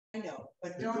I know,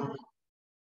 but don't.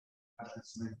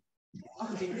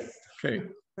 Okay.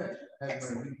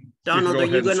 Donald, are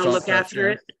you going to look after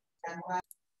it?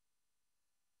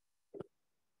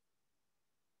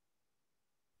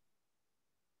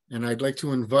 And I'd like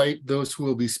to invite those who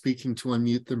will be speaking to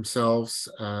unmute themselves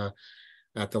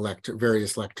at the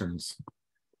various lecterns.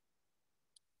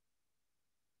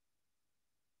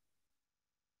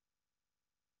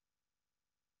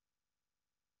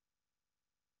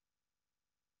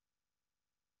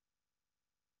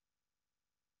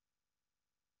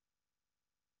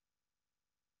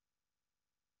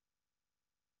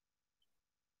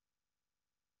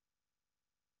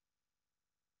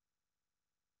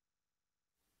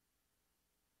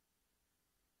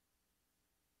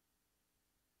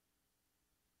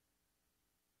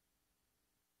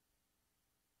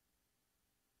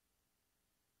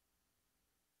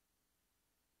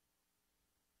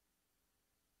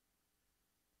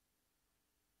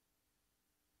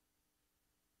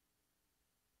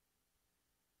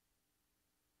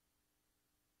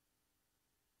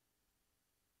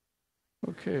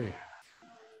 Okay,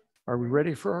 are we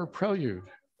ready for our prelude?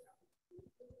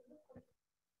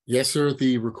 Yes, sir.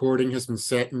 The recording has been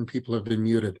set and people have been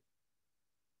muted.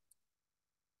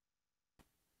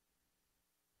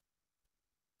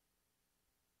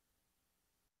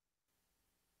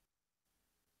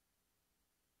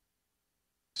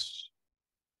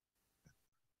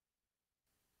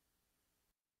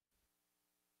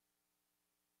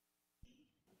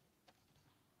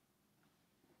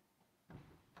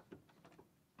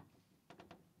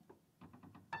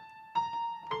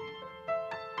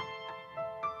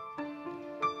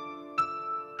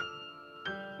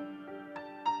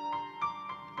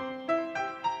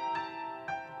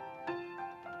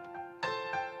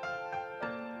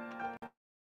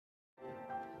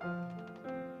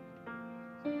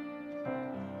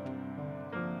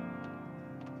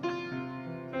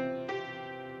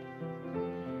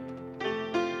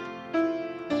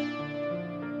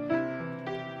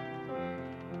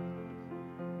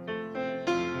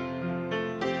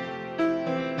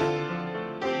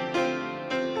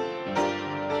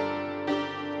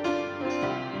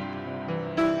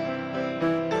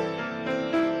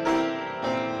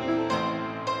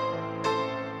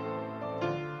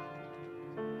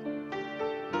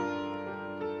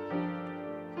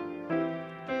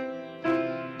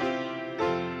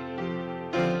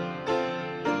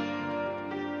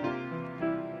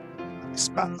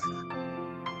 Spotlighted.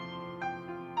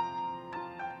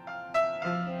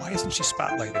 Why isn't she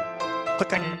spotlighted?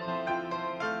 Click on it.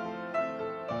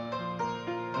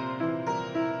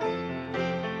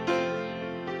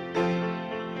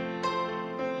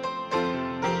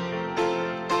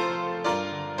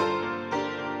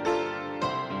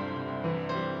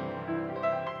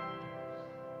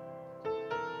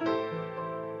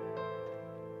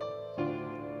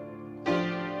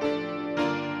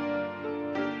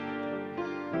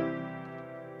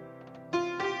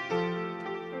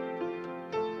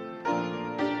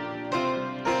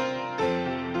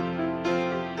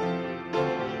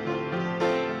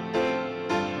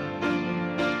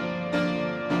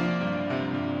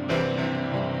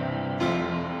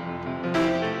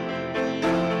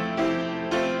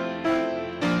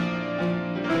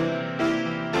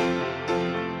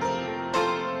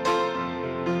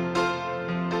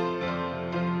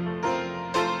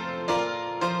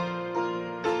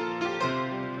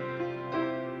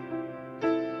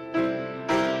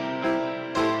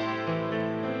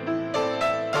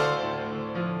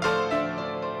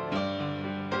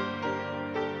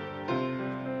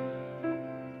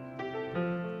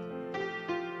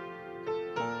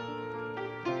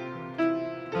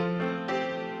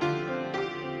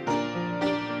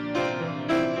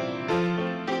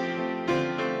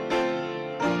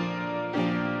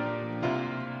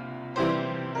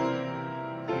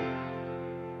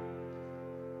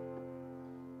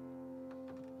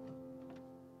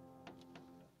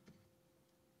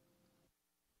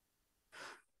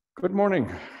 Good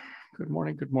morning. Good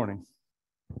morning. Good morning.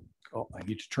 Oh, I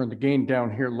need to turn the gain down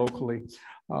here locally,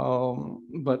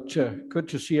 but good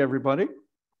to see everybody.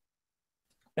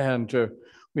 And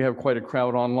we have quite a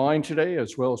crowd online today,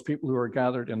 as well as people who are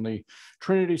gathered in the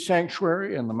Trinity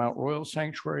Sanctuary and the Mount Royal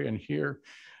Sanctuary, and here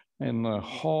in the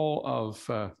hall of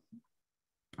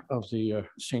the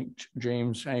St.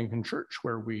 James Anglican Church,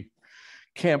 where we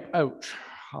camp out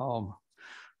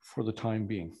for the time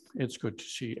being. It's good to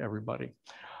see everybody.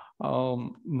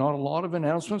 Not a lot of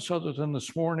announcements other than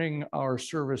this morning, our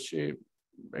service,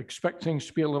 expect things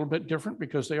to be a little bit different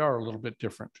because they are a little bit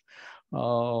different.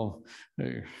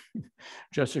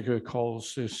 Jessica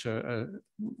calls this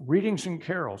readings and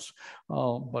carols,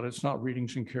 but it's not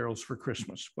readings and carols for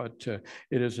Christmas, but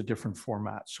it is a different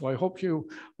format. So I hope you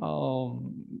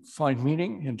find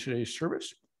meaning in today's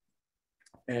service.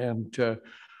 And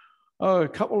a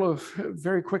couple of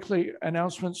very quickly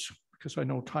announcements, because I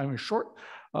know time is short.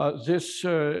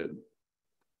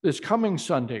 This coming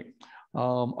Sunday,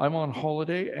 I'm on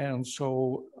holiday, and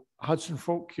so Hudson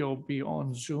folk, you'll be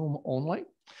on Zoom only.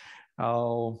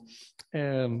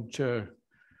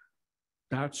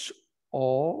 That's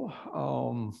all.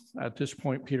 At this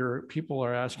point, people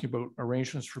are asking about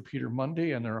arrangements for Peter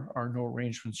Monday, and there are no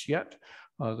arrangements yet.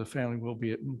 The family will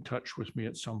be in touch with me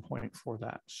at some point for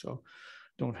that. So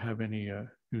don't have any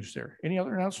news there. Any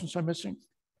other announcements I'm missing?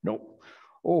 Nope.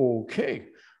 Okay.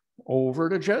 Over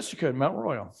to Jessica at Mount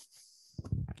Royal.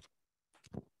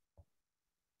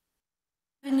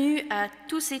 Bienvenue à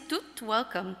tous et toutes,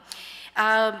 welcome.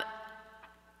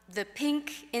 The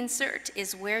pink insert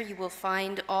is where you will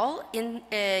find all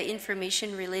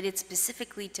information related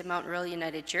specifically to Mount Royal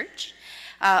United Church.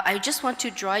 I just want to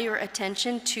draw your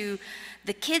attention to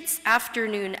the kids'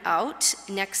 afternoon out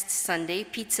next Sunday,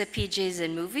 pizza, PJs,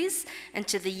 and movies, and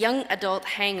to the young adult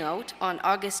hangout on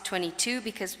August 22,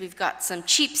 because we've got some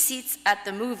cheap seats at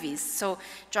the movies. So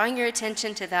drawing your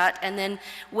attention to that. And then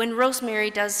when Rosemary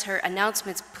does her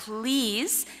announcements,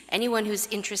 please, anyone who's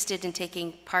interested in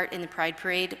taking part in the Pride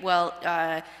Parade, well,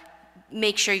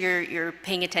 make sure you're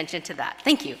paying attention to that.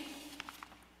 Thank you.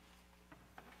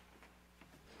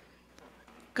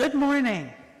 Good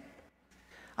morning.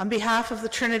 On behalf of the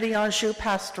Trinity Anjou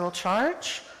Pastoral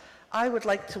Charge, I would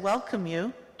like to welcome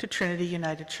you to Trinity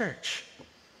United Church.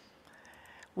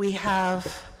 It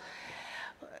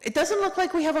doesn't look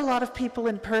like we have a lot of people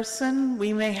in person.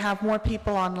 We may have more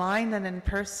people online than in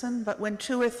person, but when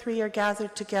 2 or 3 are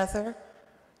gathered together,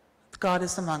 God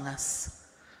is among us.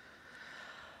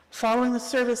 Following the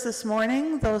service this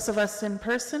morning, those of us in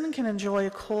person can enjoy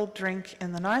a cold drink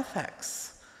in the narthex.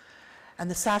 And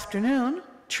this afternoon,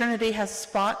 Trinity has a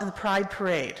spot in the Pride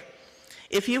Parade.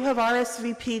 If you have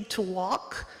RSVP'd to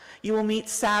walk, you will meet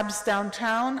Sabs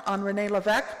downtown on René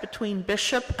Lévesque between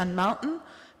Bishop and Mountain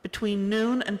between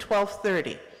noon and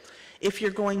 12:30. If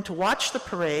you're going to watch the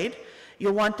parade,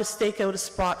 you'll want to stake out a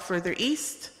spot further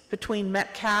east between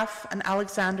Metcalfe and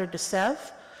Alexander de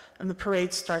Sèvres, and the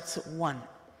parade starts at 1.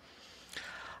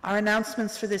 Our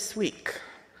announcements for this week.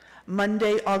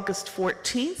 Monday, August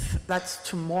 14th, that's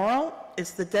tomorrow,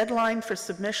 is the deadline for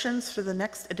submissions for the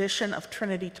next edition of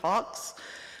Trinity Talks,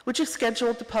 which is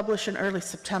scheduled to publish in early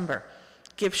September.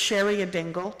 Give Sherry a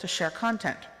dingle to share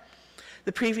content.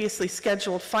 The previously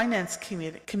scheduled Finance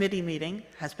Committee meeting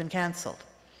has been canceled.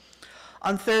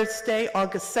 On Thursday,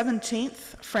 August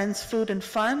 17th, Friends Food and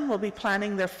Fun will be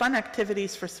planning their fun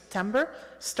activities for September,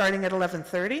 starting at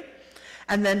 11:30,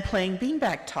 and then playing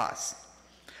beanbag toss.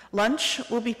 Lunch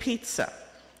will be pizza.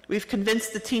 We've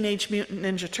convinced the Teenage Mutant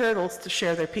Ninja Turtles to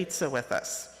share their pizza with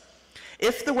us.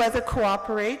 If the weather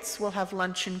cooperates, we'll have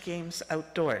lunch and games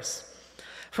outdoors.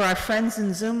 For our friends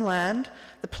in Zoom land,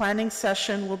 the planning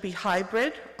session will be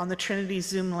hybrid on the Trinity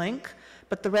Zoom link,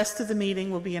 but the rest of the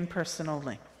meeting will be in person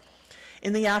only.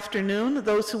 In the afternoon,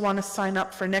 those who want to sign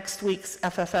up for next week's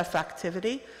FFF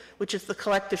activity, which is the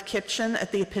collective kitchen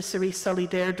at the Épicerie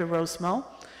Solidaire de Rosemont,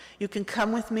 you can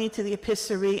come with me to the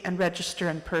Épicerie and register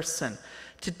in person.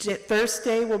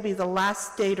 Thursday will be the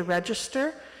last day to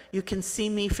register. You can see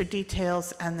me for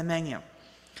details and the menu.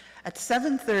 At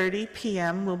 7:30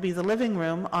 p.m. will be the living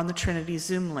room on the Trinity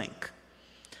Zoom link.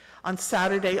 On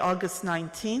Saturday, August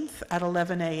 19th at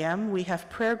 11 a.m., we have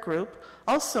prayer group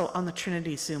also on the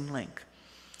Trinity Zoom link.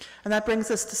 And that brings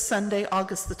us to Sunday,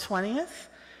 August the 20th.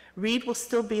 Reed will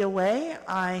still be away.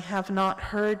 I have not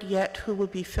heard yet who will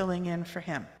be filling in for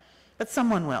him, but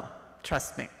someone will,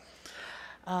 trust me.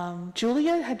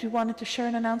 Julia, had you wanted to share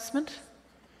an announcement?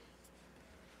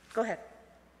 Go ahead.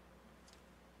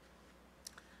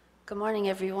 Good morning,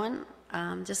 everyone.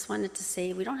 Just wanted to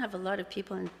say we don't have a lot of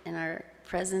people in our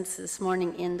presence this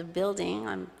morning in the building.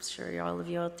 I'm sure all of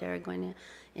you out there are going to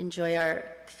enjoy our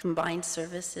combined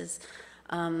services.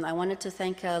 I wanted to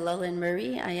thank Lella and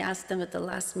Murray. I asked them at the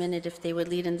last minute if they would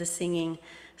lead in the singing,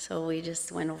 so we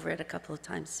just went over it a couple of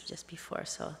times just before.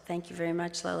 So thank you very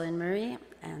much, Lella and Murray,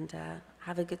 and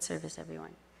have a good service,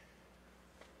 everyone.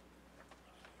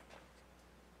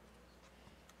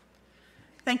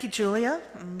 Thank you, Julia.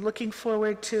 I'm looking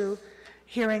forward to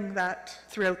hearing that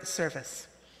throughout the service.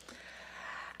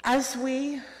 As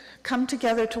we come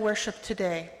together to worship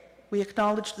today, we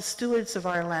acknowledge the stewards of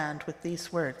our land with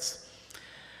these words.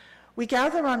 We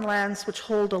gather on lands which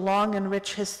hold a long and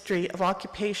rich history of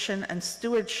occupation and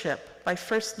stewardship by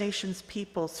First Nations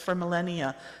peoples for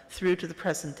millennia through to the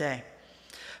present day.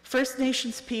 First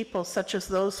Nations peoples, such as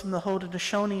those from the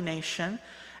Haudenosaunee Nation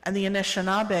and the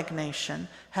Anishinaabe Nation,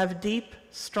 have deep,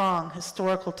 strong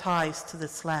historical ties to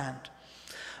this land.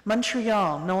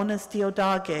 Montreal, known as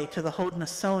Diodage to the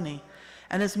Haudenosaunee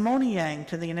and as Moniang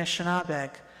to the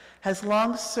Anishinaabe, has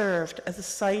long served as a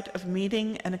site of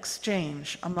meeting and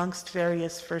exchange amongst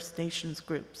various First Nations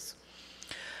groups.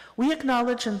 We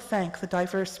acknowledge and thank the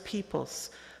diverse peoples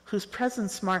whose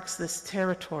presence marks this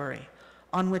territory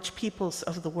on which peoples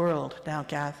of the world now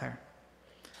gather.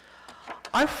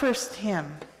 Our first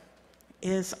hymn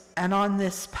is "And on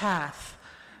This Path,"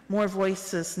 More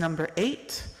Voices number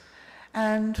 8,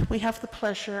 and we have the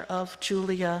pleasure of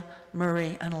Julia,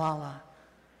 Murray, and Lala.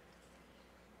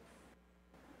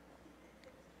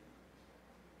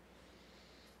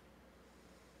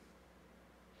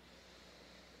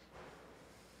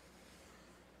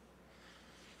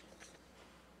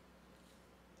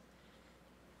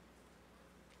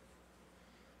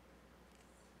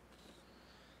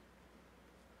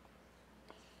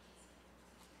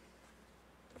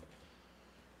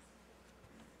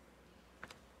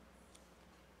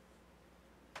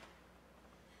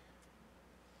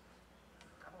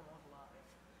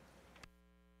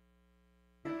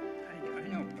 I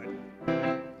know, but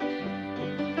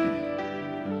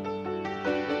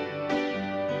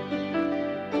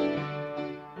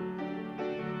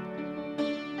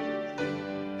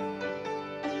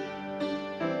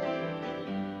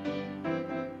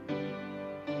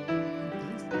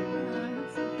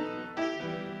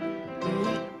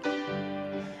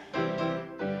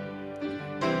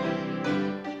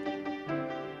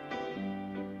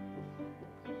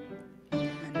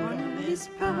this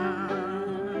path,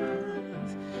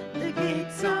 the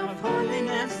gates of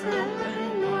holiness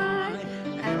open wide,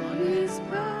 and on this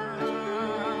path,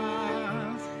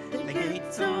 the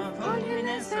gates of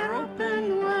holiness are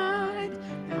open wide,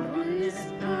 and on this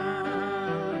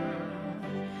path,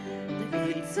 the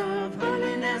gates of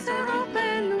holiness are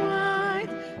open wide,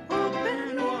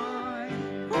 open wide,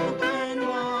 open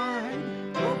wide,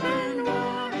 open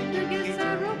wide, the gates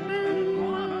are open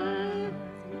wide.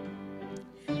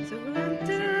 To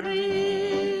enter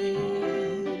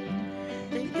in,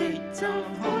 the gates of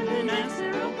holiness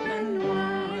are open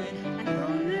wide, and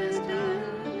on this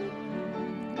path,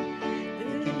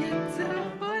 the gates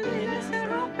of holiness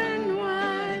are open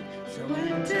wide. So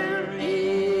enter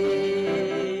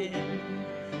in,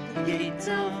 the gates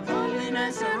of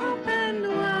holiness are open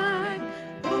wide,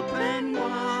 open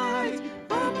wide,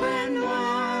 open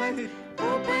wide,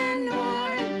 open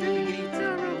wide, the gates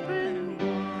are open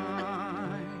wide.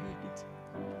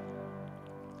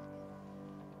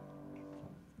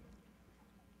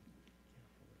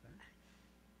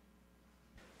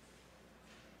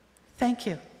 Thank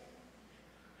you.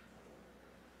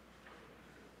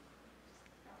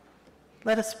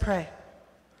 Let us pray.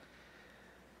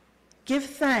 Give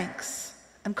thanks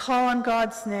and call on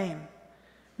God's name.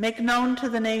 Make known to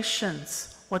the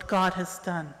nations what God has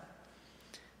done.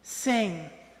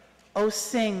 Sing, oh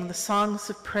sing the songs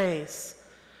of praise.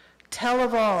 Tell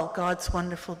of all God's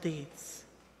wonderful deeds.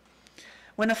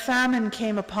 When a famine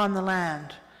came upon the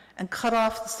land and cut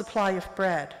off the supply of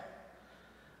bread,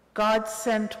 God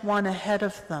sent one ahead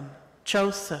of them,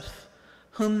 Joseph,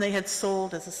 whom they had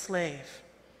sold as a slave.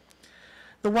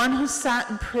 The one who sat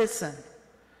in prison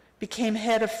became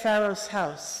head of Pharaoh's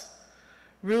house,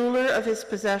 ruler of his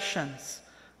possessions,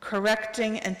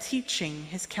 correcting and teaching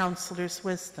his counselors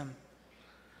wisdom.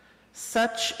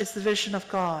 Such is the vision of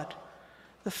God.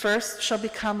 The first shall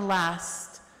become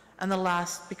last, and the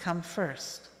last become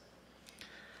first.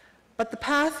 But the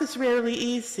path is rarely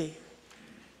easy.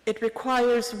 It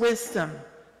requires wisdom,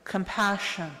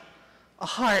 compassion, a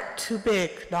heart too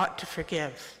big not to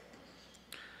forgive.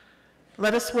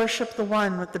 Let us worship the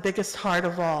one with the biggest heart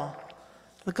of all,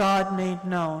 the God made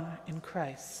known in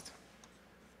Christ.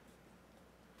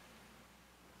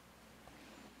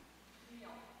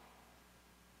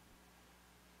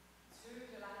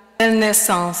 Belle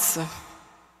naissance,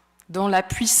 dont la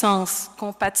puissance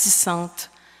compatissante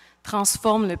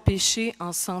transforme le péché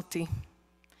en santé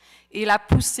et la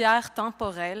poussière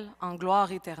temporelle en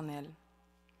gloire éternelle.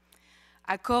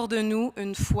 Accorde-nous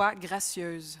une foi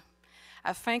gracieuse,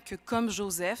 afin que, comme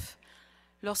Joseph,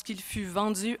 lorsqu'il fut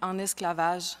vendu en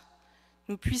esclavage,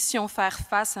 nous puissions faire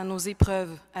face à nos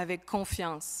épreuves avec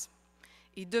confiance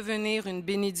et devenir une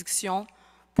bénédiction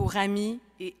pour amis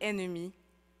et ennemis,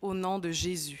 au nom de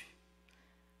Jésus.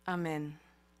 Amen.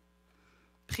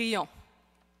 Prions.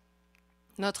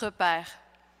 Notre Père,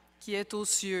 qui es aux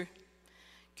cieux,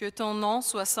 que ton nom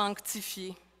soit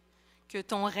sanctifié, que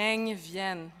ton règne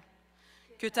vienne,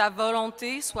 Que ta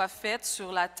volonté soit faite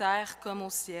sur la terre comme au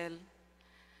ciel.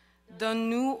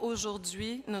 Donne-nous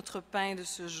aujourd'hui notre pain de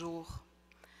ce jour.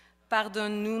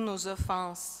 Pardonne-nous nos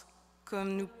offenses,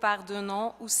 comme nous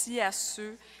pardonnons aussi à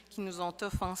ceux qui nous ont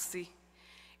offensés.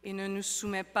 Et ne nous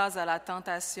soumets pas à la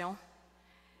tentation,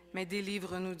 mais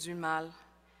délivre-nous du mal.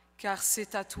 Car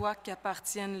c'est à toi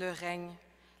qu'appartiennent le règne,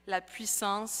 la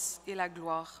puissance et la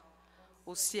gloire,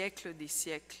 au siècle des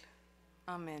siècles.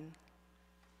 Amen.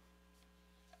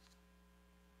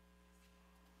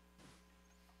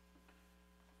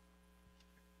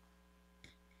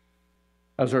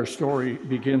 As our story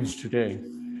begins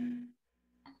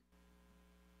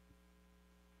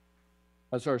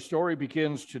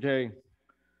today,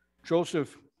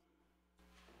 Joseph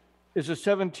is a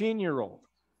 17-year-old.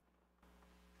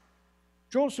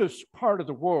 Joseph's part of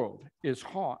the world is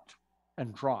hot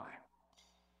and dry.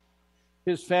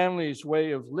 His family's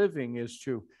way of living is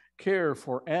to care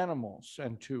for animals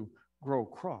and to grow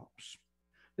crops.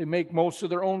 They make most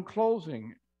of their own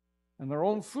clothing and their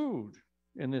own food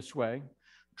in this way,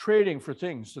 trading for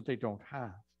things that they don't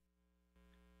have.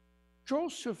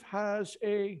 Joseph has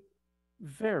a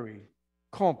very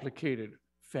complicated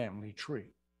family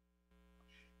tree.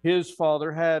 His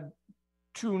father had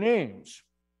two names,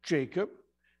 Jacob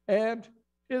and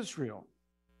Israel.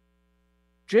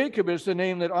 Jacob is the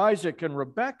name that Isaac and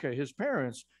Rebekah, his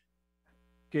parents,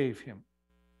 gave him.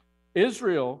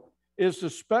 Israel is the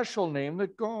special name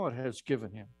that God has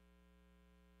given him.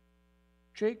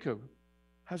 Jacob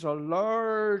has a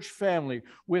large family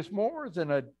with more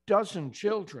than a dozen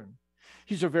children.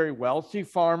 He's a very wealthy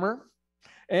farmer,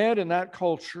 and in that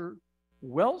culture,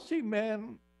 wealthy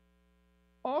men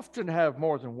often have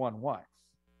more than one wife.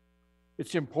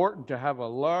 It's important to have a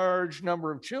large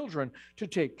number of children to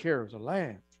take care of the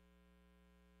land.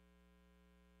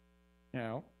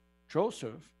 Now,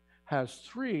 Joseph has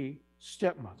three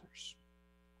stepmothers,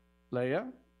 Leah,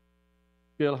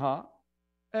 Bilhah,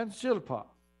 and Zilpah.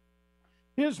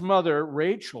 His mother,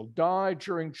 Rachel, died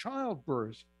during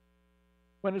childbirth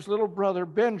when his little brother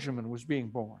Benjamin was being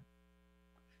born.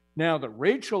 Now that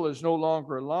Rachel is no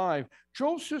longer alive,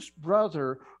 Joseph's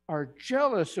brothers are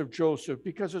jealous of Joseph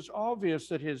because it's obvious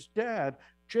that his dad,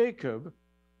 Jacob,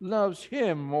 loves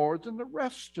him more than the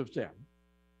rest of them.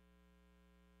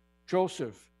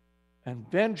 Joseph and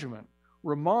Benjamin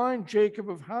remind Jacob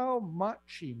of how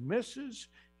much he misses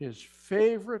his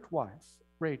favorite wife,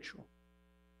 Rachel.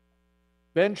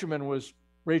 Benjamin was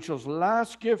Rachel's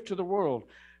last gift to the world,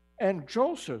 and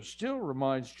Joseph still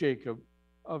reminds Jacob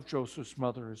of Joseph's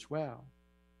mother as well.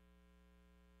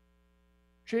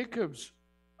 Jacob's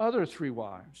other three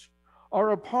wives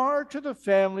are a part of the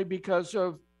family because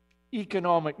of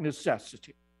economic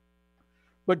necessity.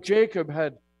 But Jacob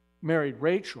had married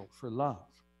Rachel for love.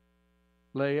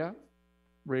 Leah,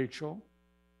 Rachel,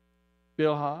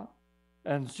 Bilhah,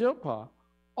 and Zilpah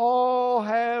all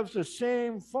have the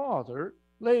same father,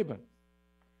 Laban.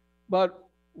 But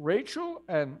Rachel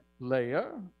and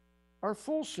Leah are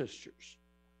full sisters,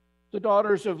 the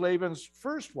daughters of Laban's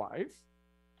first wife.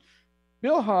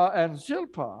 Bilhah and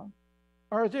Zilpah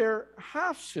are their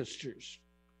half-sisters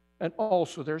and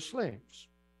also their slaves.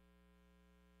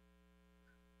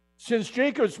 Since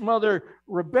Jacob's mother,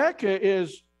 Rebekah,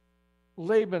 is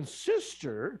Laban's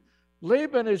sister,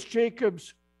 Laban is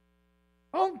Jacob's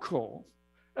uncle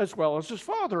as well as his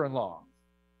father-in-law.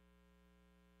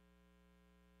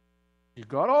 You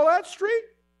got all that straight?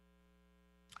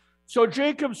 So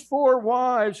Jacob's four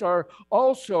wives are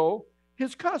also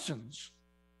his cousins.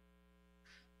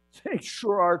 They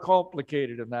sure are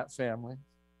complicated in that family.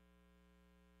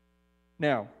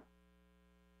 Now,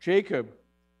 Jacob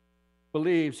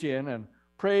believes in and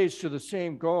prays to the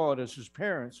same God as his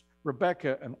parents,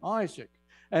 Rebekah and Isaac,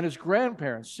 and his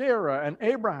grandparents, Sarah and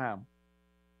Abraham.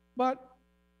 But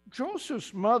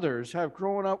Joseph's mothers have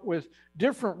grown up with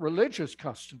different religious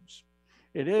customs.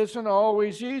 It isn't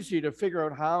always easy to figure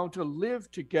out how to live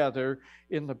together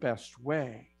in the best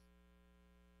way.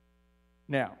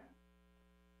 Now,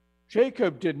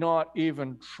 Jacob did not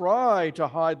even try to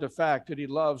hide the fact that he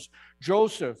loves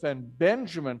Joseph and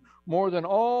Benjamin more than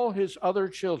all his other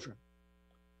children.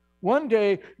 One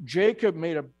day, Jacob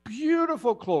made a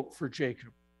beautiful cloak for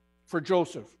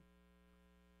Joseph.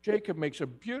 Jacob makes a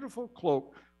beautiful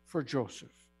cloak for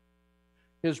Joseph.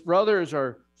 His brothers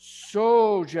are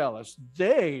so jealous.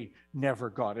 They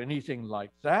never got anything like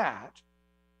that.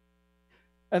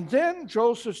 And then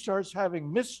Joseph starts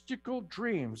having mystical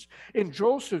dreams. In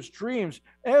Joseph's dreams,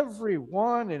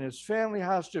 everyone in his family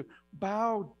has to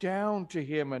bow down to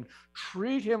him and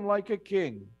treat him like a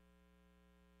king.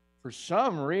 For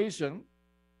some reason,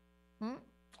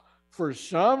 For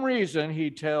some reason, he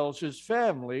tells his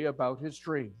family about his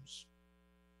dreams.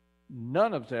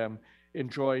 None of them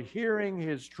enjoy hearing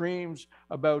his dreams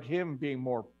about him being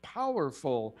more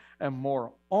powerful and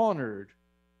more honored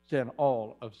than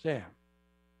all of them.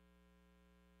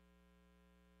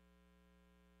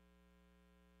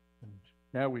 And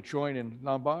now we join in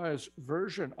Lambaya's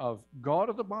version of God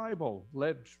of the Bible,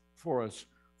 led for us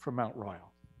from Mount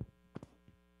Royal.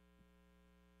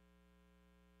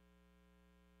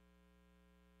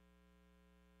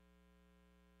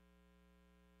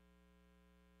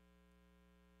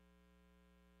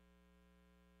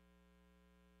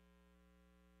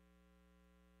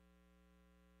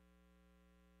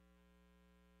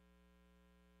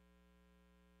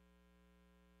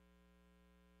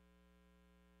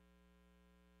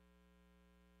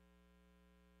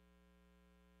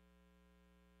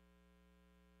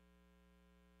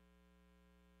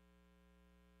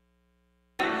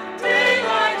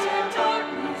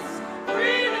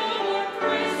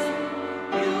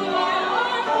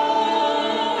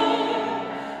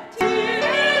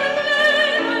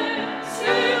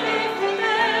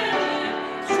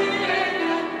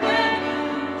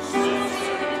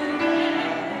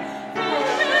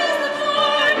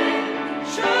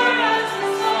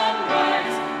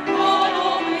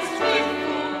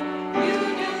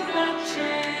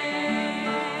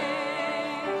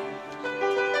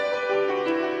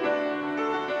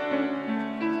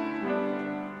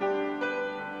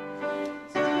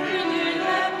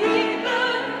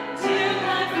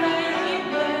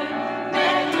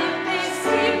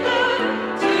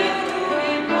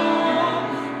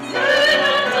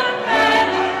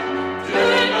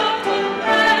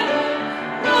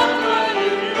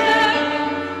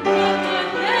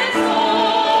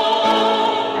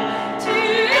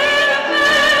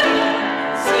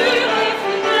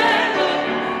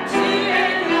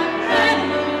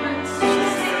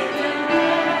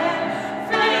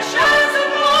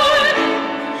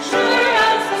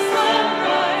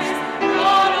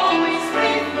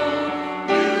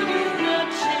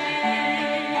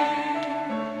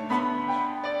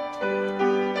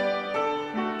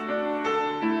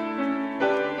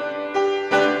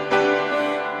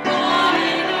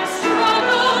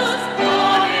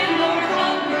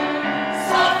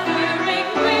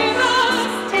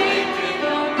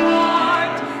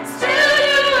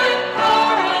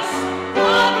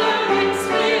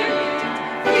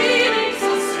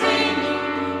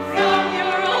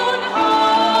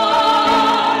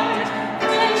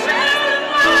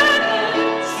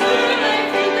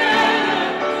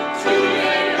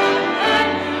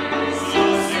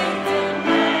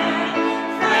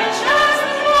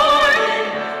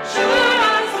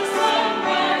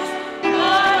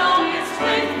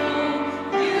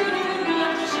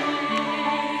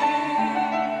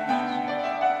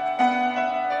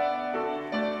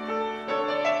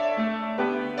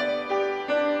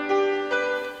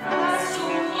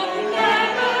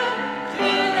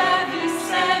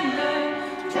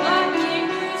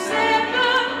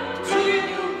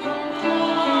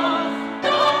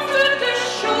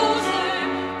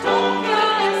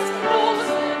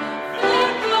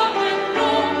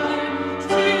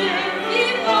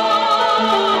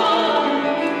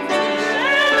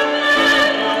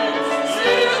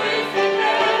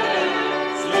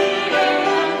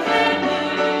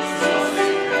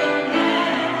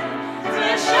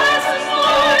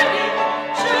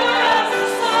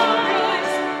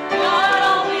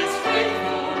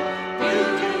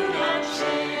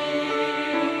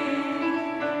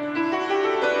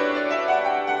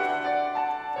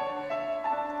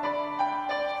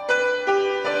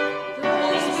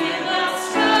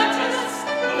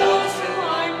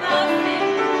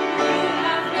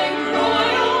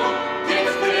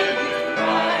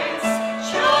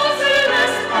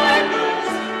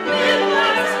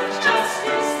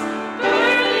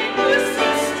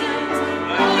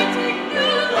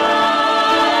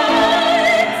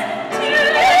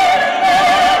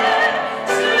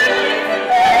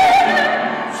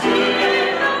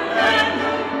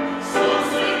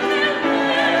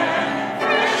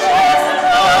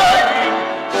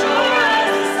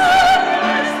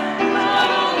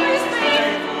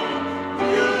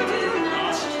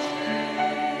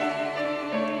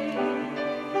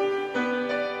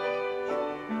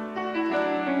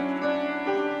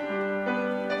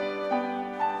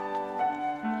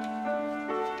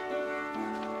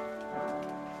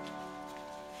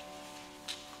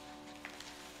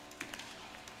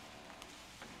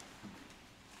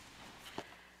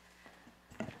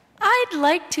 I'd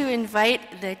like to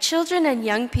invite the children and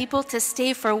young people to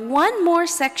stay for one more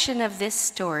section of this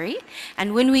story.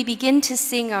 And when we begin to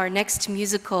sing our next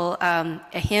musical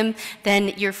hymn,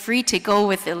 then you're free to go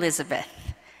with Elizabeth.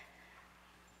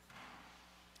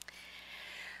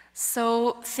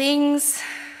 So things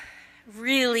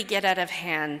really get out of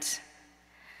hand.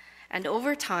 And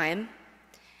over time,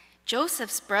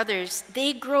 Joseph's brothers,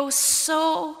 they grow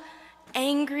so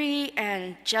angry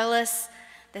and jealous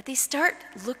that they start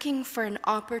looking for an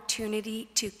opportunity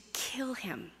to kill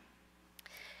him.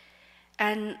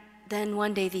 And then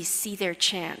one day they see their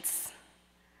chance.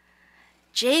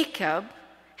 Jacob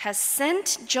has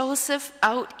sent Joseph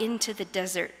out into the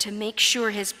desert to make sure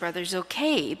his brother's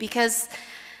okay, because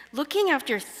looking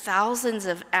after thousands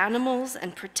of animals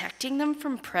and protecting them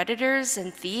from predators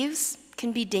and thieves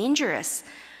can be dangerous.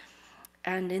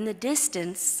 And in the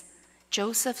distance,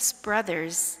 Joseph's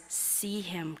brothers see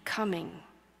him coming.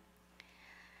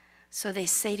 So they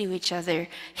say to each other,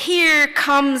 "Here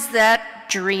comes that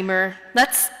dreamer.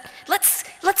 Let's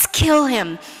kill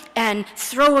him and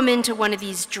throw him into one of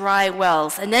these dry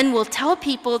wells. And then we'll tell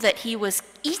people that he was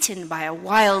eaten by a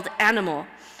wild animal.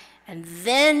 And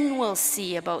then we'll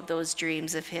see about those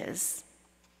dreams of his."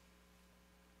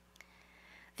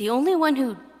 The only one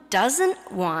who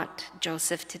doesn't want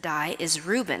Joseph to die is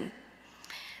Reuben,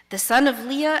 the son of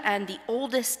Leah and the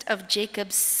oldest of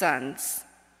Jacob's sons,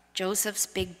 Joseph's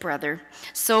big brother.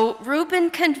 So Reuben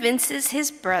convinces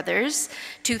his brothers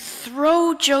to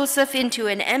throw Joseph into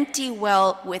an empty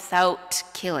well without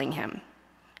killing him.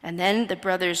 And then the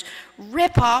brothers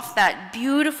rip off that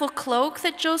beautiful cloak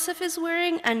that Joseph is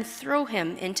wearing and throw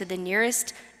him into the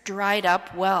nearest dried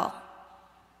up well.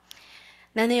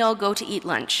 Then they all go to eat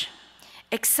lunch,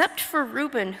 except for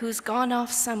Reuben, who's gone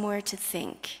off somewhere to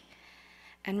think.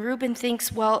 And Reuben thinks,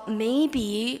 well,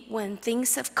 maybe when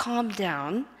things have calmed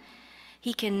down,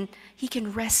 he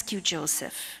can rescue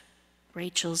Joseph,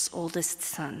 Rachel's oldest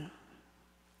son.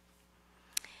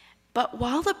 But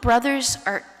while the brothers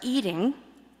are eating,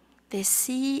 they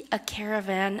see a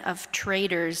caravan of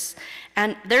traders.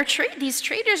 And these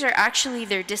traders are actually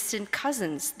their distant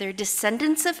cousins. They're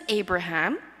descendants of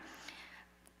Abraham,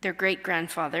 their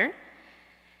great-grandfather,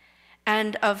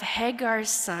 and of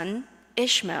Hagar's son,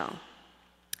 Ishmael.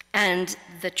 And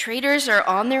the traders are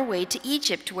on their way to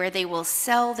Egypt, where they will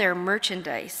sell their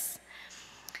merchandise.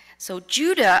 So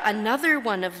Judah, another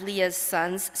one of Leah's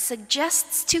sons,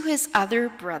 suggests to his other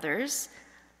brothers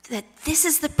that this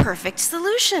is the perfect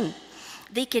solution.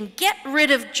 They can get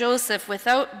rid of Joseph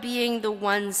without being the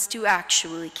ones to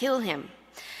actually kill him.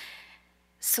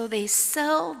 So they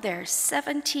sell their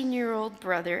 17-year-old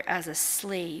brother as a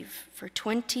slave for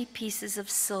 20 pieces of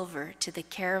silver to the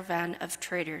caravan of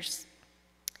traders.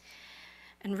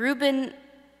 And Reuben,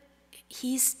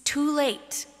 he's too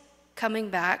late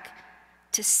coming back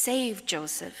to save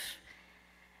Joseph.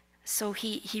 So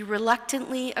he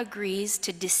reluctantly agrees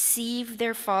to deceive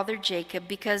their father Jacob,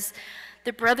 because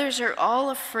the brothers are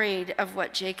all afraid of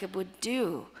what Jacob would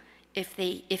do if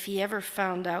he ever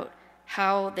found out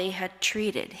how they had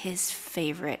treated his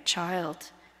favorite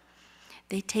child.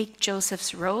 They take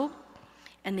Joseph's robe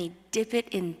and they dip it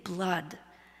in blood,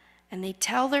 and they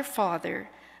tell their father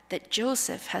that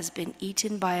Joseph has been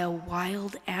eaten by a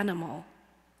wild animal.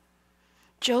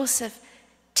 Joseph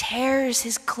tears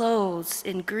his clothes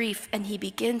in grief, and he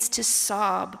begins to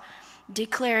sob,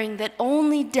 declaring that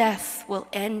only death will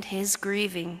end his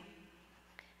grieving.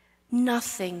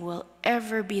 Nothing will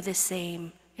ever be the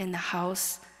same in the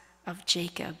house of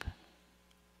Jacob.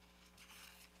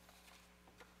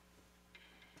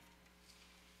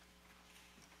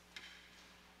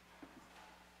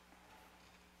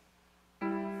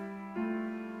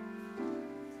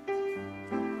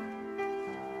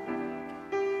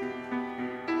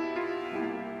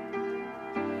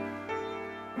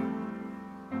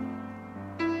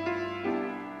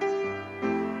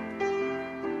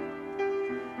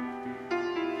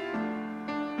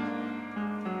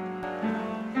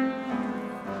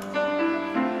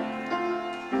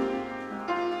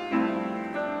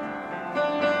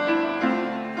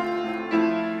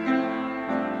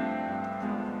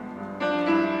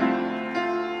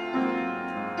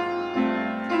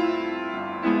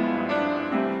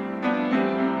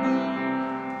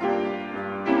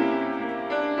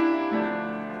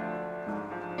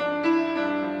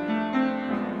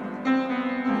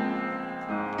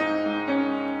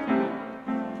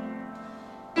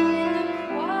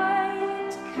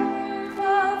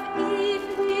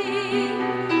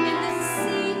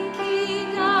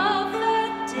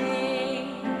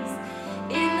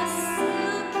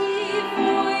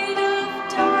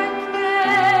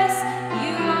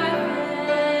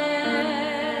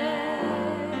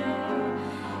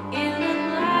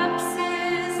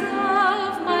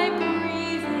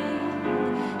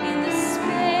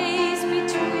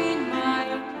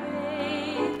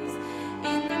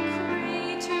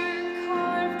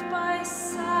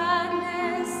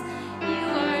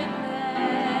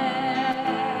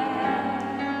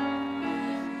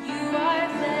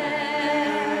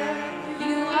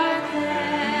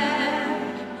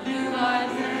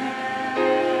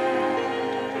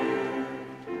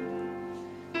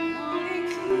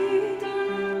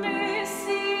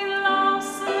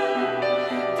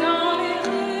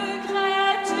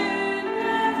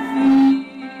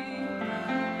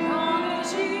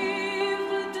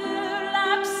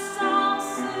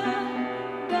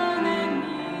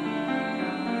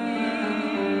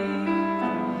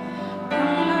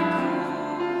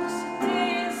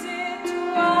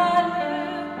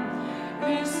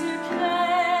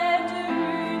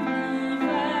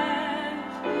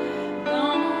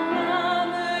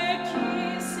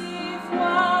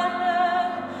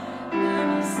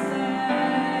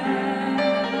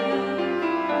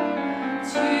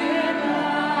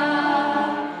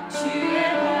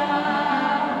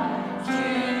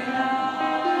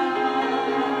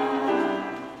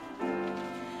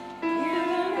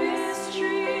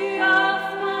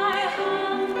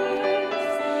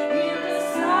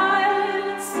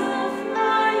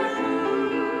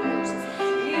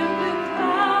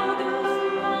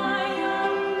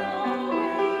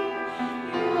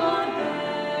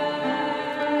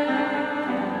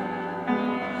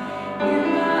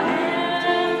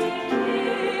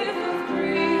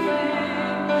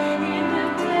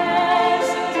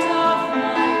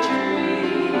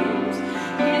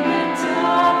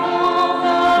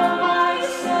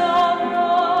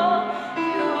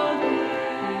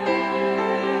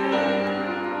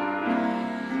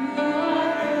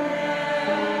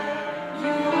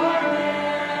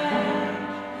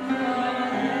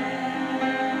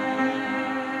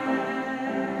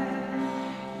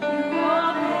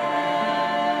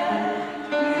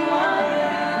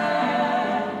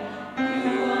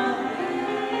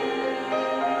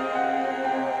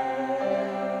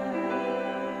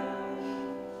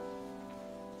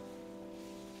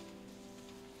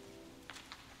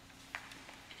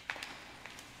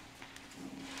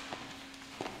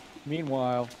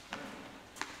 Meanwhile,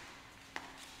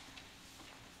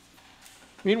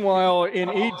 in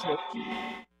Egypt,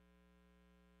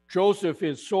 Joseph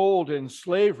is sold in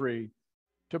slavery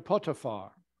to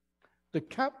Potiphar, the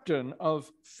captain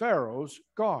of Pharaoh's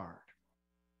guard.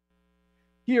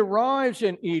 He arrives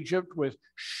in Egypt with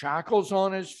shackles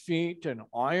on his feet and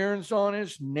irons on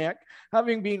his neck,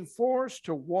 having been forced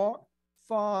to walk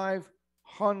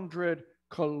 500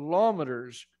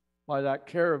 kilometers by that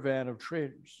caravan of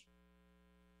traders.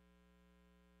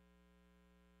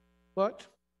 But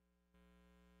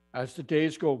as the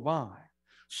days go by,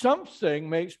 something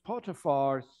makes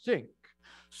Potiphar think.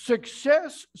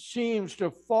 Success seems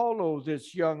to follow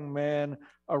this young man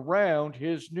around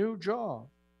his new job.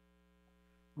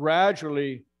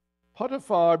 Gradually,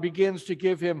 Potiphar begins to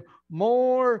give him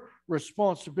more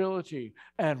responsibility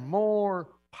and more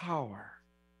power.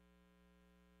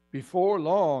 Before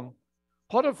long,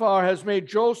 Potiphar has made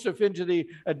Joseph into the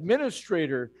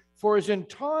administrator for his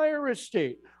entire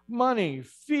estate, money,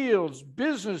 fields,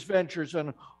 business ventures,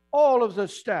 and all of the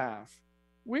staff.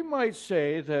 We might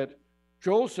say that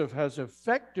Joseph has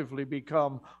effectively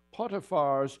become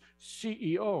Potiphar's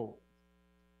CEO.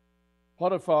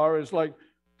 Potiphar is like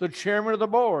the chairman of the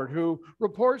board who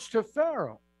reports to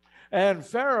Pharaoh, and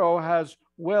Pharaoh has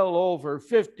well over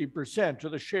 50%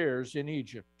 of the shares in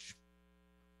Egypt.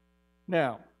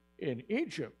 Now, in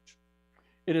Egypt,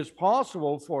 it is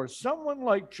possible for someone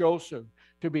like Joseph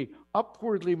to be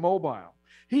upwardly mobile.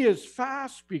 He is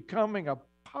fast becoming a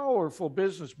powerful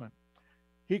businessman.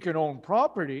 He can own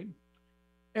property,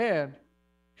 and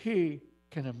he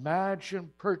can imagine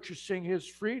purchasing his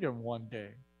freedom one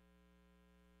day.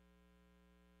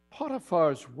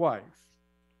 Potiphar's wife,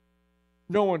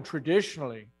 known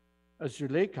traditionally as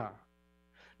Zuleika,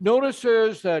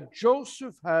 notices that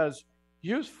Joseph has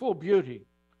youthful beauty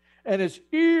and is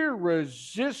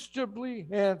irresistibly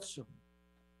handsome.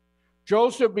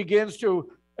 Joseph begins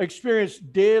to experience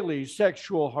daily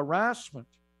sexual harassment.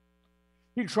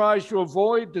 He tries to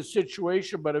avoid the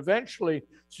situation, but eventually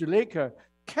Zuleika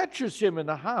catches him in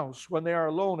the house when they are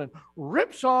alone and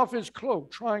rips off his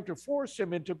cloak, trying to force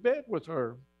him into bed with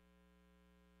her.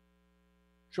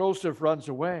 Joseph runs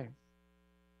away,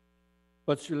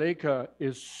 but Zuleika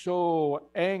is so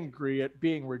angry at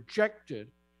being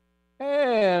rejected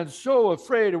and so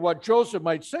afraid of what Joseph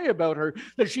might say about her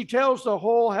that she tells the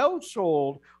whole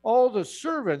household, all the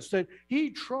servants, that he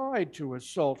tried to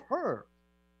assault her.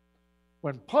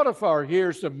 When Potiphar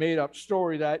hears the made-up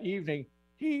story that evening,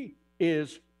 he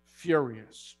is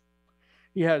furious.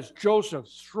 He has Joseph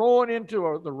thrown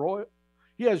into the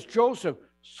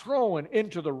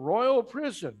royal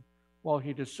prison while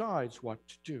he decides what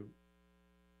to do.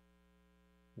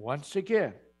 Once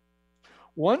again,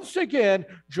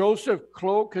 Joseph's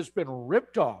cloak has been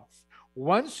ripped off.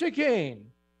 Once again,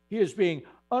 he is being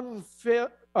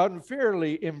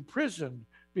unfairly imprisoned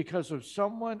because of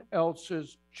someone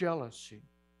else's jealousy.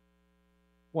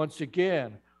 Once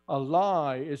again, a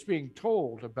lie is being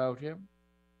told about him.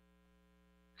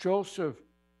 Joseph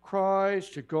cries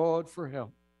to God for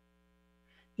help.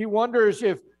 He wonders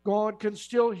if God can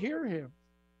still hear him.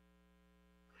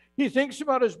 He thinks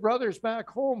about his brothers back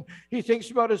home. He thinks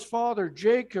about his father,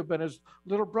 Jacob, and his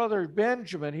little brother,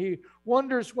 Benjamin. He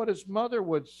wonders what his mother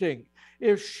would think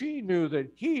if she knew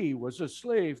that he was a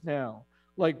slave now,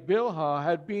 like Bilhah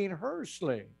had been her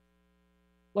slave,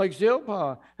 like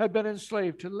Zilpah had been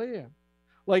enslaved to Leah,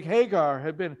 like Hagar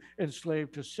had been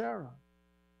enslaved to Sarah.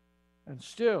 And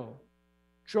still,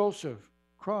 Joseph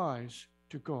cries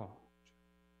to God.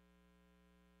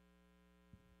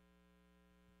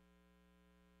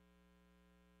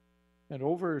 And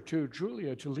over to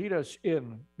Julia to lead us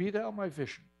in Be Thou My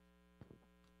Vision.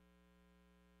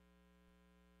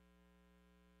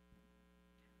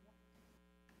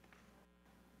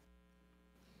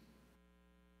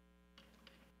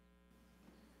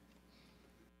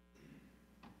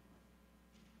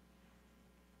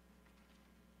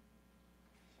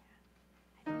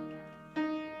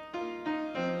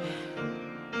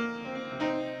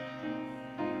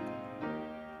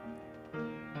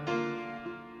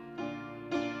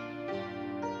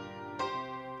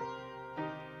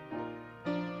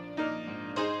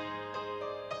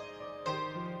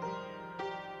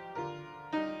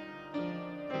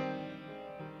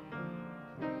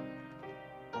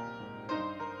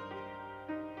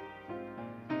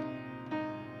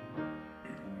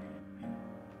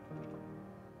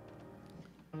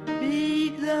 Be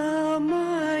thou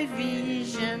my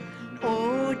vision,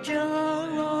 O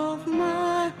joy of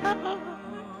my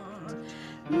heart,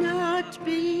 not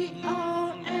be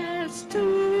all else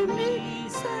to me,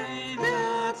 save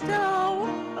that thou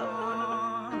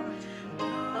art.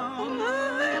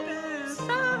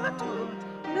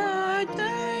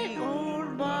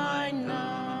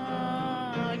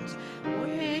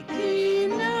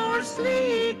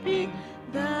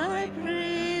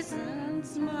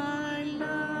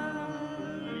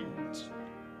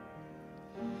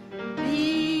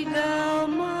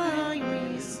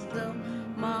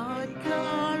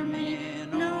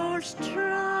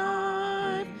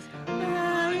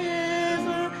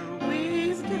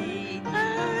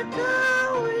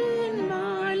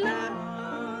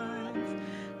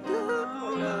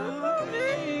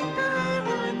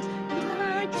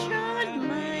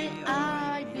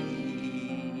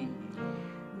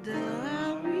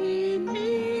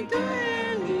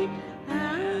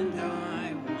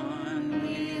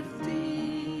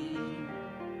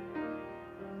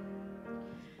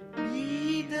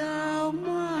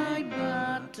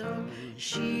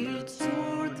 shield,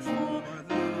 sword for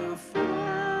the fight.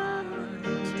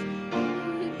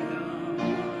 Thou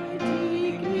my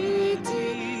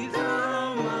dignity,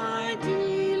 thou my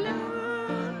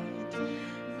delight,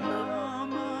 thou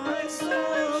my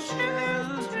sole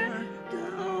shelter,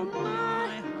 thou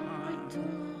my high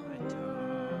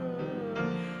tower.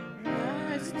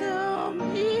 Rise thou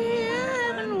me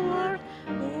heavenward,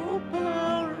 O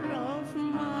power of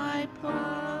my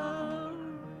power.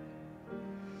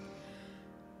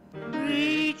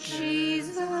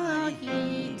 Riches I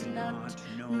heed not,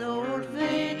 nor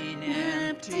vain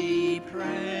empty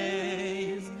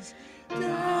praise.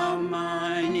 Thou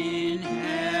mine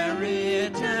inheritance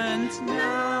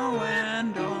now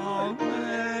and always.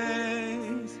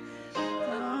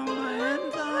 Thou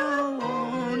and thou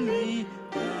only,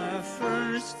 the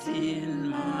first in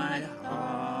my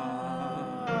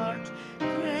heart.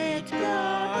 Great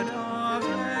God of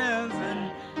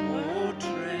heaven, O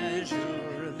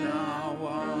treasure thou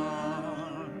art.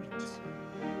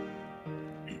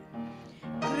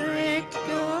 Great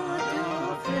God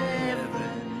of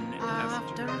heaven,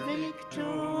 after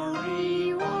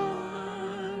victory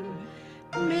won,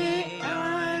 may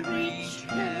I reach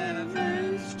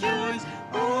heaven's joys,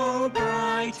 O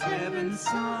bright heaven's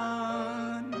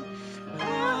sun.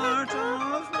 Heart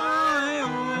of my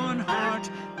own heart,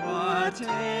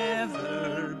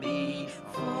 whatever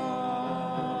befall,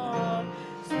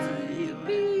 still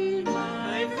be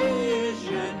my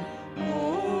vision,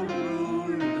 O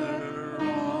ruler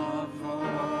of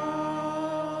all.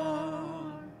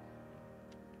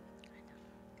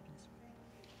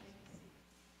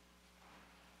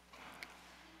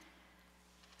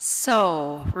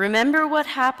 So, remember what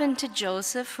happened to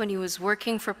Joseph when he was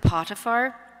working for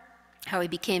Potiphar? How he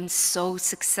became so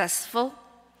successful?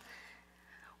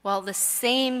 Well, the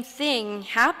same thing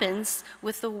happens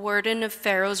with the warden of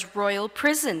Pharaoh's royal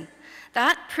prison.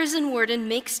 That prison warden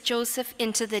makes Joseph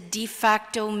into the de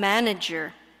facto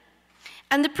manager.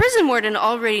 And the prison warden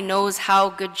already knows how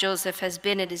good Joseph has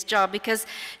been at his job because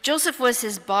Joseph was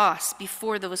his boss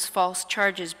before those false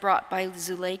charges brought by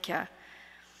Zuleika.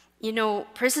 You know,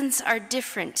 prisons are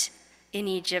different in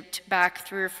Egypt back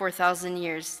 3,000 or 4,000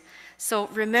 years. So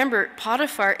remember,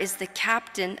 Potiphar is the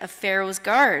captain of Pharaoh's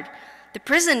guard. The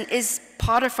prison is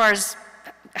Potiphar's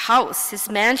house, his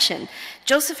mansion.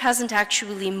 Joseph hasn't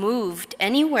actually moved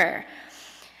anywhere.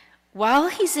 While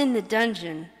he's in the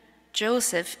dungeon,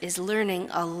 Joseph is learning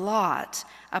a lot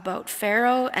about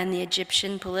Pharaoh and the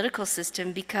Egyptian political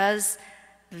system because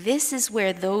this is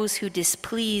where those who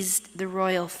displeased the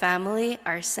royal family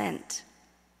are sent.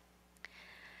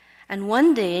 And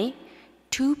one day,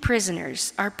 2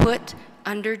 prisoners are put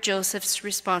under Joseph's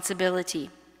responsibility.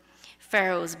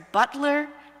 Pharaoh's butler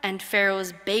and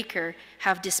Pharaoh's baker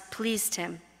have displeased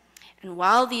him. And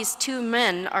while these 2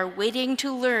 men are waiting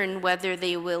to learn whether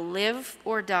they will live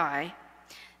or die,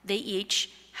 they each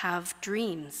have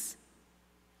dreams.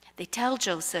 They tell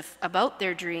Joseph about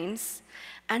their dreams,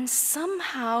 and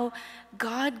somehow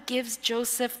God gives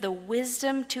Joseph the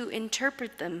wisdom to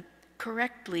interpret them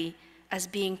correctly as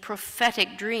being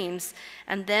prophetic dreams.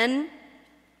 And then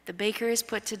the baker is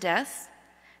put to death,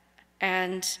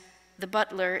 and the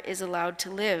butler is allowed to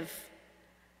live,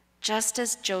 just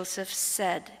as Joseph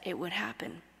said it would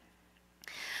happen.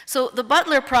 So the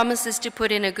butler promises to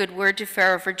put in a good word to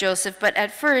Pharaoh for Joseph, but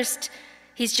at first,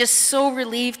 he's just so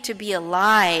relieved to be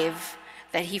alive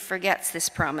that he forgets this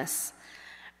promise.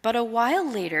 But a while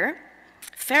later,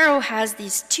 Pharaoh has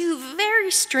these 2 very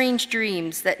strange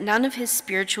dreams that none of his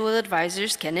spiritual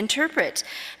advisors can interpret.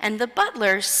 And the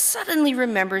butler suddenly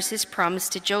remembers his promise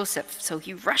to Joseph, so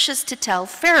he rushes to tell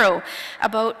Pharaoh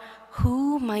about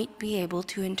who might be able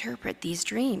to interpret these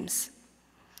dreams.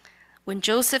 When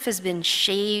Joseph has been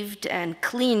shaved and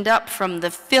cleaned up from the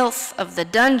filth of the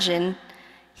dungeon,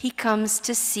 he comes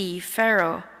to see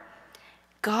Pharaoh.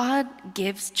 God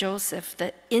gives Joseph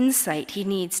the insight he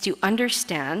needs to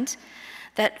understand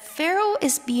that Pharaoh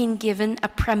is being given a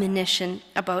premonition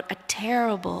about a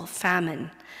terrible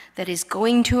famine that is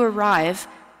going to arrive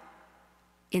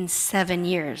in 7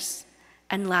 years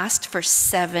and last for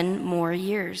 7 more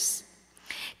years.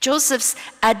 Joseph's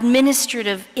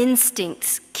administrative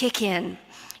instincts kick in.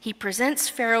 He presents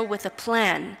Pharaoh with a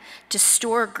plan to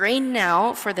store grain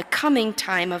now for the coming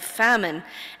time of famine.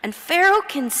 And Pharaoh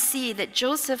can see that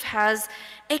Joseph has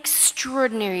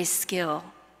extraordinary skill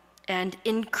and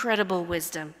incredible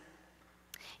wisdom.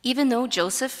 Even though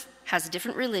Joseph has a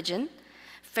different religion,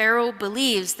 Pharaoh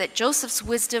believes that Joseph's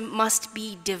wisdom must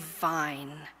be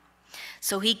divine.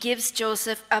 So he gives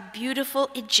Joseph a beautiful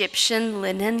Egyptian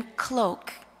linen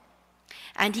cloak.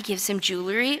 And he gives him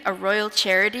jewelry, a royal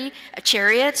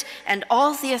chariot, and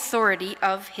all the authority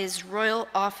of his royal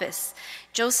office.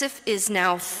 Joseph is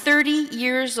now 30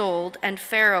 years old, and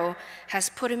Pharaoh has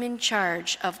put him in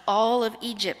charge of all of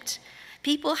Egypt.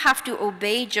 People have to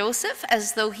obey Joseph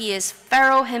as though he is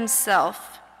Pharaoh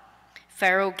himself.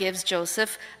 Pharaoh gives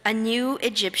Joseph a new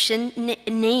Egyptian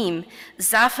name,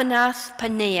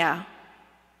 Zaphanath-Paneah,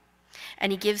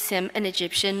 and he gives him an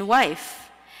Egyptian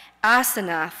wife,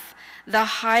 Asenath, the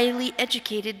highly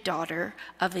educated daughter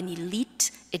of an elite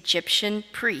Egyptian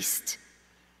priest.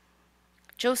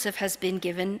 Joseph has been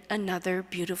given another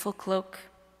beautiful cloak.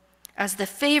 As the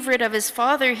favorite of his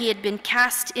father, he had been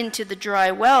cast into the dry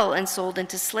well and sold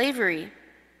into slavery.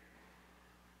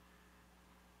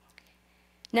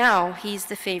 Now he's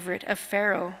the favorite of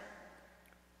Pharaoh,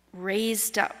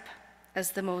 raised up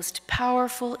as the most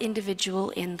powerful individual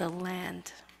in the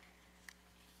land.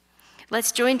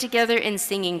 Let's join together in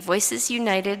singing Voices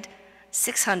United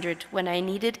 600, When I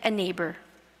Needed a Neighbor.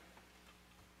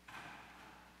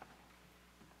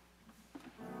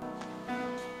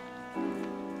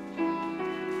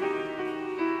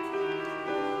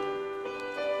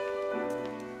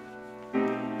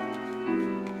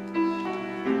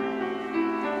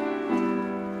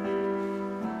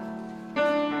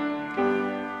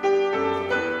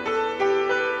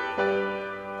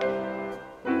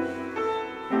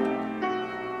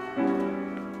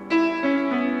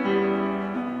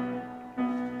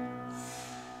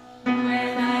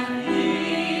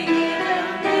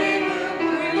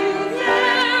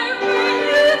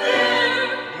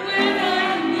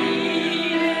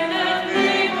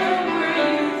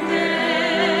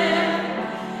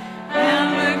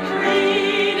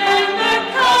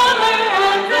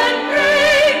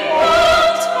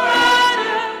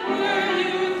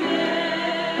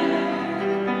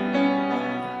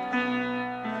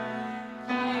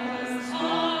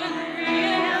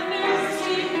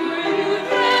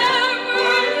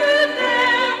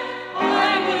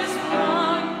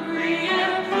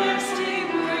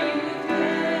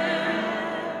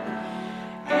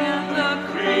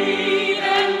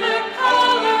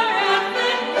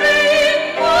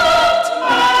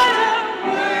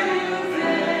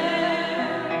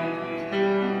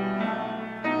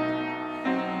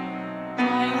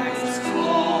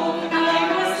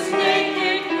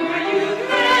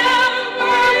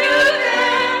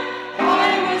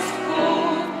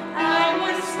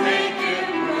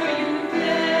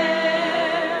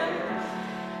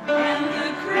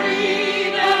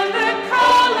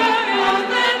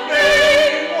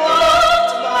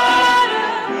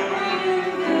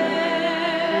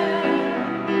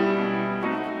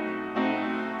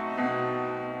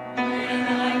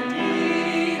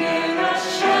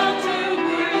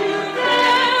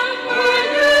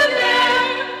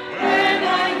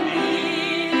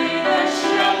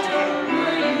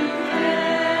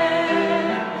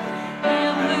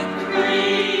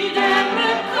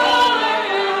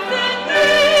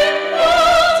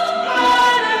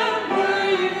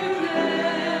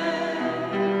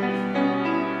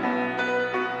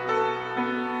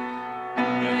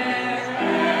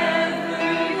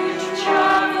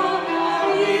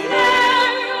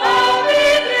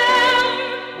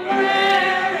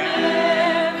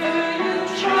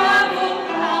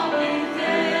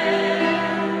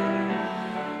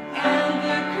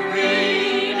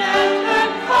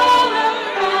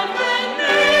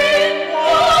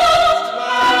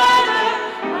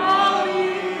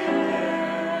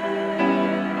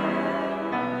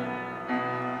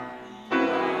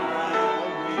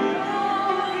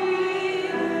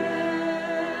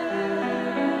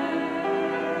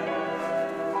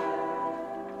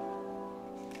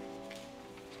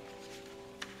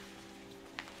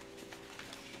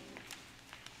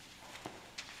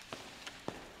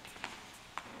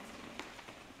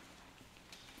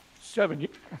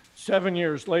 Seven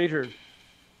years later,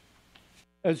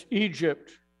 as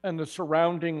Egypt and the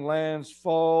surrounding lands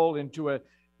fall into a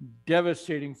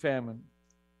devastating famine,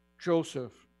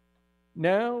 Joseph,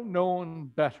 now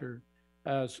known better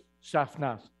as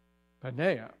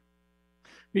Zaphanath-Paneah,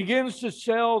 begins to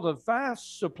sell the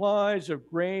vast supplies of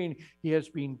grain he has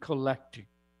been collecting.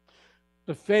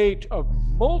 The fate of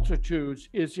multitudes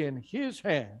is in his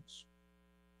hands.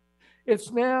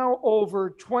 It's now over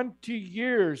 20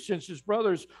 years since his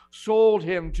brothers sold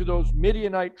him to those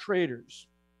Midianite traders.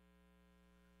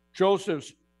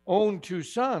 Joseph's own two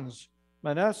sons,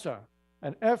 Manasseh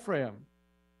and Ephraim,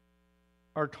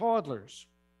 are toddlers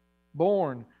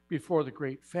born before the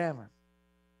great famine.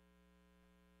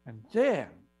 And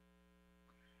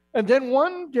then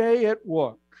one day at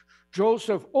work,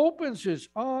 Joseph opens his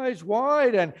eyes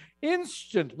wide and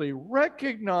instantly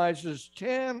recognizes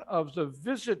 10 of the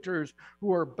visitors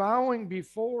who are bowing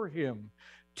before him.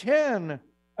 10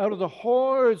 out of the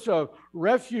hordes of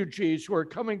refugees who are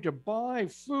coming to buy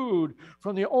food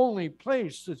from the only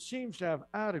place that seems to have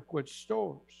adequate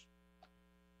stores.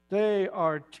 They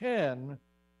are 10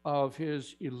 of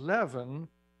his 11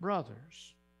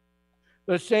 brothers.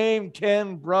 The same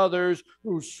 10 brothers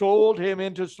who sold him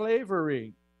into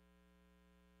slavery.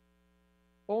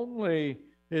 Only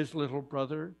his little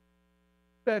brother,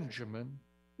 Benjamin,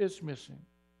 is missing.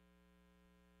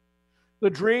 The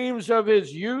dreams of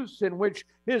his youth, in which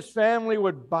his family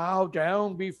would bow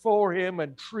down before him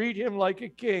and treat him like a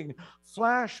king,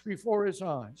 flash before his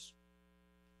eyes.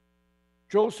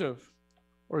 Joseph,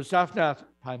 or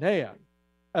Zaphnath-Paneah,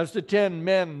 as the 10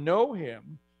 men know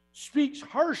him, speaks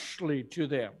harshly to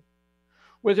them.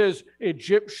 With his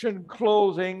Egyptian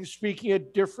clothing, speaking a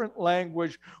different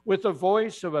language, with the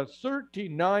voice of a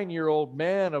 39-year-old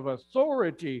man of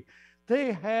authority,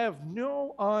 they have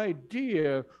no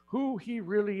idea who he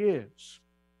really is.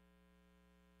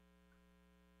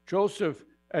 Joseph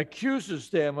accuses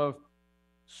them of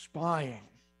spying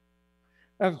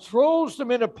and throws them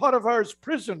in a Potiphar's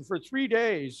prison for 3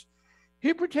 days.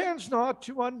 He pretends not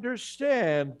to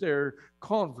understand their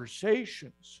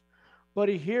conversations, but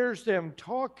he hears them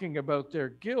talking about their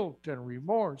guilt and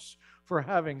remorse for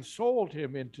having sold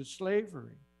him into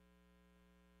slavery.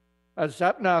 As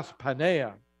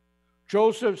Zaphnath-Paneah,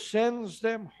 Joseph sends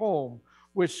them home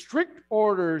with strict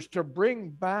orders to bring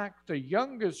back the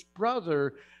youngest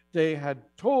brother they had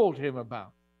told him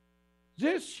about.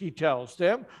 This, he tells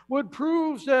them, would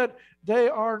prove that they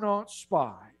are not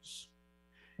spies.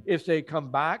 If they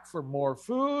come back for more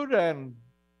food and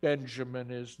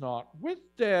Benjamin is not with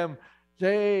them,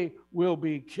 they will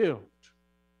be killed.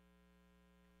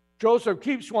 Joseph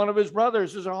keeps one of his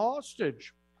brothers as a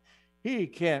hostage. He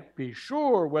can't be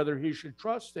sure whether he should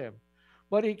trust them,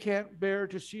 but he can't bear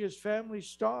to see his family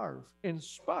starve in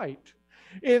spite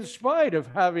of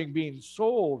having been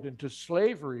sold into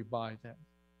slavery by them.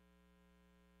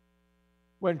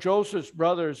 When Joseph's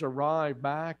brothers arrive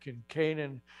back in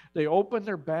Canaan, they open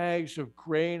their bags of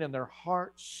grain and their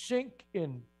hearts sink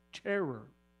in terror.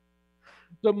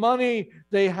 The money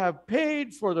they have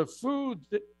paid for the food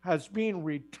that has been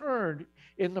returned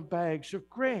in the bags of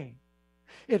grain.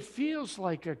 It feels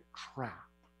like a trap.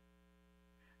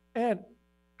 And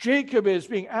Jacob is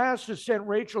being asked to send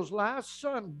Rachel's last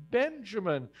son,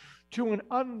 Benjamin, to an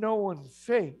unknown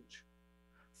fate.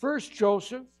 First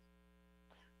Joseph,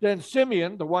 then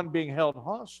Simeon, the one being held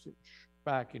hostage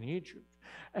back in Egypt,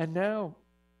 and now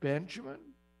Benjamin.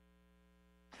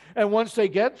 And once they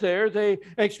get there, they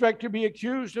expect to be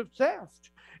accused of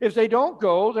theft. If they don't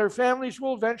go, their families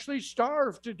will eventually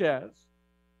starve to death.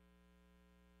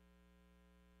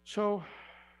 So,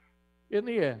 in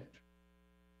the end,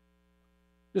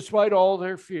 despite all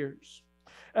their fears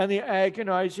and the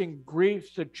agonizing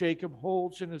grief that Jacob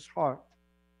holds in his heart,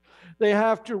 they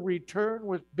have to return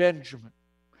with Benjamin.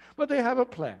 But they have a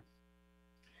plan.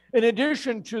 In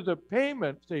addition to the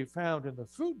payment they found in the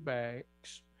food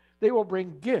bags, they will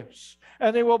bring gifts,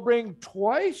 and they will bring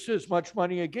twice as much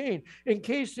money again in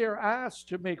case they're asked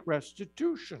to make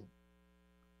restitution.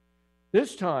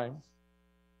 This time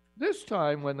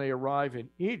when they arrive in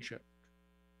Egypt,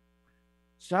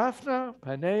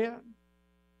 Zaphnath-Paneah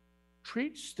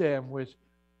treats them with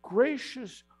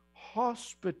gracious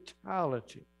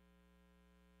hospitality.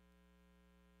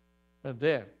 And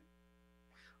then,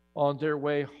 on their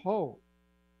way home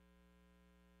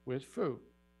with food,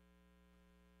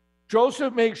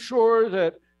 Joseph makes sure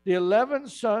that the 11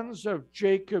 sons of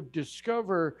Jacob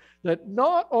discover that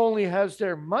not only has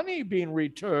their money been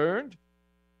returned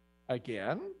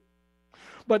again,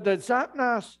 but that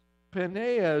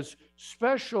Zaphnath-Paneah's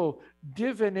special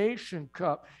divination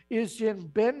cup is in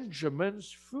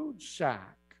Benjamin's food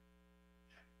sack.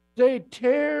 They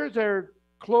tear their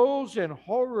clothes in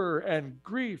horror and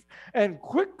grief and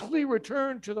quickly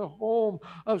return to the home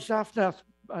of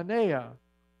Zaphnath-Paneah,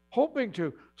 hoping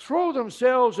to throw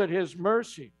themselves at his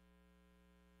mercy.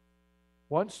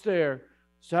 Once there,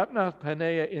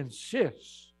 Zaphnath-Paneah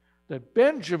insists that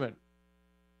Benjamin,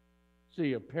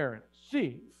 the apparent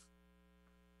thief,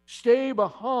 stay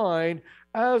behind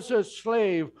as a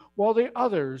slave while the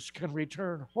others can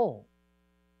return home.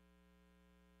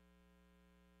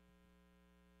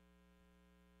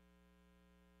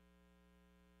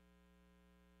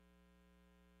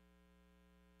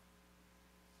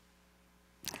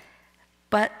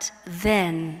 But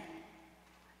then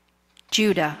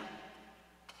Judah,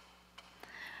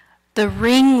 the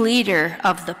ringleader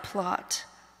of the plot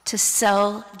to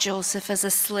sell Joseph as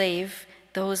a slave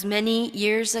those many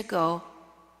years ago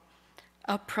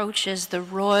approaches the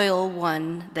royal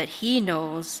one that he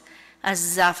knows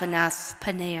as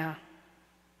Zaphanath-Paneah.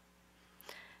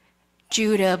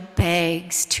 Judah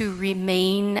begs to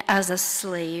remain as a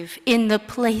slave in the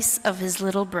place of his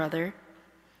little brother,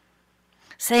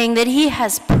 saying that he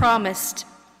has promised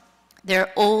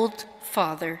their old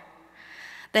father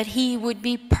that he would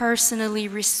be personally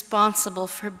responsible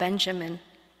for Benjamin.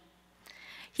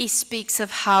 He speaks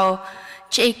of how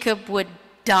Jacob would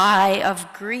die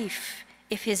of grief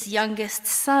if his youngest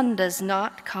son does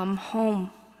not come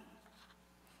home.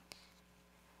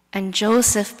 And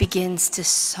Joseph begins to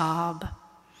sob.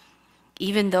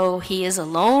 Even though he is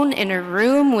alone in a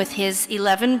room with his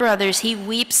 11 brothers, he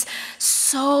weeps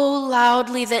so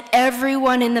loudly that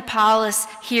everyone in the palace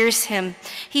hears him.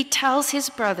 He tells his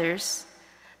brothers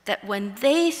that when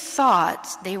they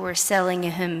thought they were selling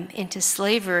him into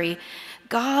slavery,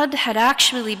 God had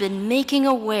actually been making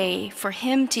a way for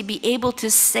him to be able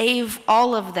to save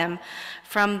all of them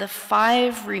from the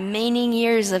 5 remaining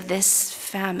years of this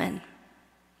famine.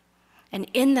 And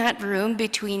in that room,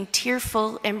 between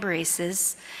tearful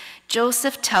embraces,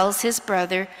 Joseph tells his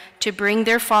brother to bring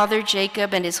their father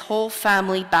Jacob and his whole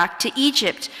family back to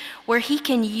Egypt, where he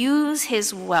can use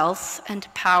his wealth and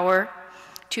power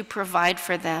to provide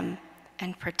for them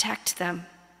and protect them.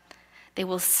 They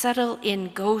will settle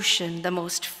in Goshen, the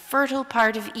most fertile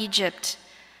part of Egypt.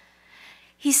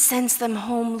 He sends them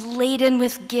home laden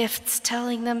with gifts,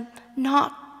 telling them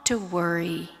not to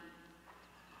worry.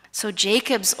 So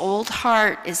Jacob's old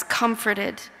heart is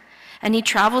comforted, and he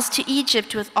travels to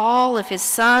Egypt with all of his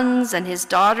sons and his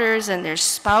daughters and their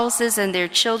spouses and their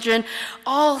children.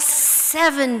 All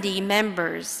 70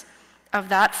 members of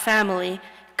that family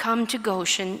come to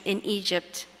Goshen in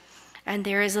Egypt, and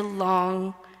there is a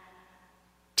long,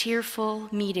 tearful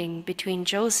meeting between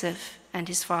Joseph and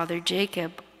his father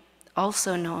Jacob,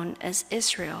 also known as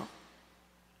Israel.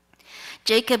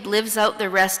 Jacob lives out the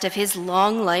rest of his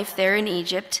long life there in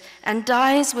Egypt and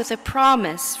dies with a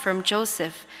promise from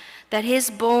Joseph that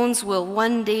his bones will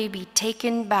one day be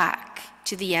taken back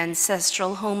to the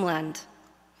ancestral homeland.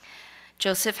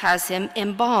 Joseph has him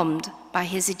embalmed by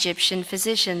his Egyptian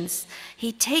physicians.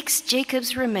 He takes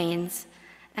Jacob's remains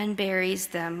and buries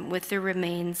them with the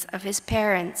remains of his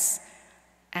parents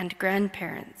and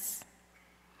grandparents.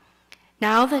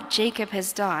 Now that Jacob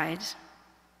has died,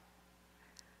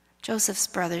 Joseph's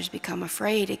brothers become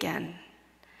afraid again.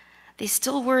 They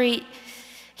still worry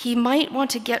he might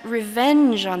want to get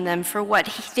revenge on them for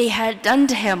what they had done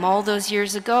to him all those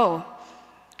years ago.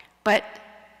 But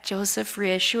Joseph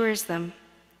reassures them,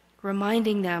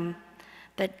 reminding them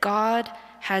that God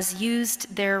has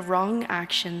used their wrong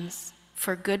actions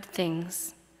for good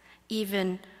things,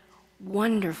 even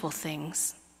wonderful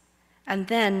things. And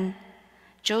then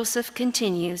Joseph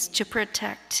continues to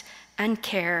protect and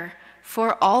care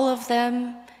for all of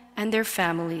them and their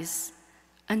families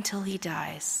until he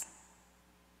dies.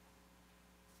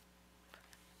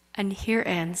 And here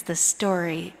ends the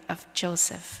story of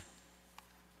Joseph.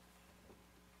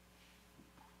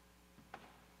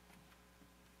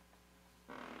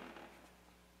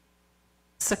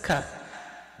 Jessica,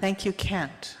 thank you,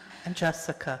 Kent and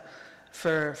Jessica,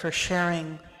 for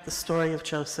sharing the story of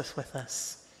Joseph with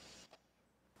us.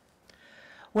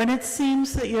 When it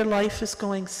seems that your life is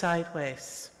going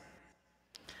sideways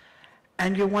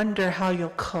and you wonder how you'll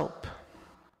cope,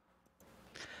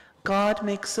 God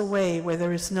makes a way where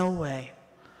there is no way,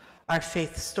 our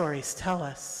faith stories tell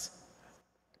us.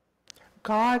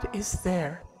 God is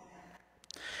there,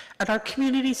 and our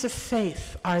communities of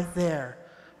faith are there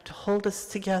to hold us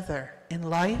together in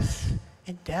life,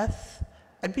 in death,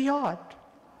 and beyond.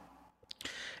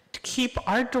 To keep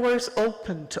our doors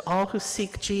open to all who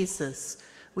seek Jesus,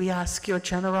 we ask your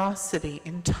generosity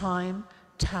in time,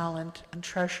 talent, and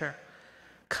treasure.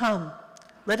 Come,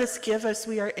 let us give as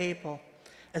we are able,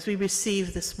 as we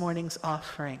receive this morning's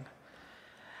offering.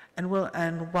 And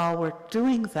while we're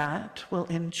doing that, we'll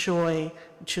enjoy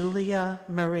Julia,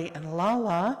 Murray, and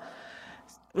Lala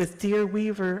with Dear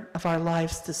Weaver of Our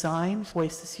Lives Design,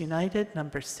 Voices United,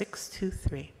 number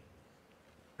 623.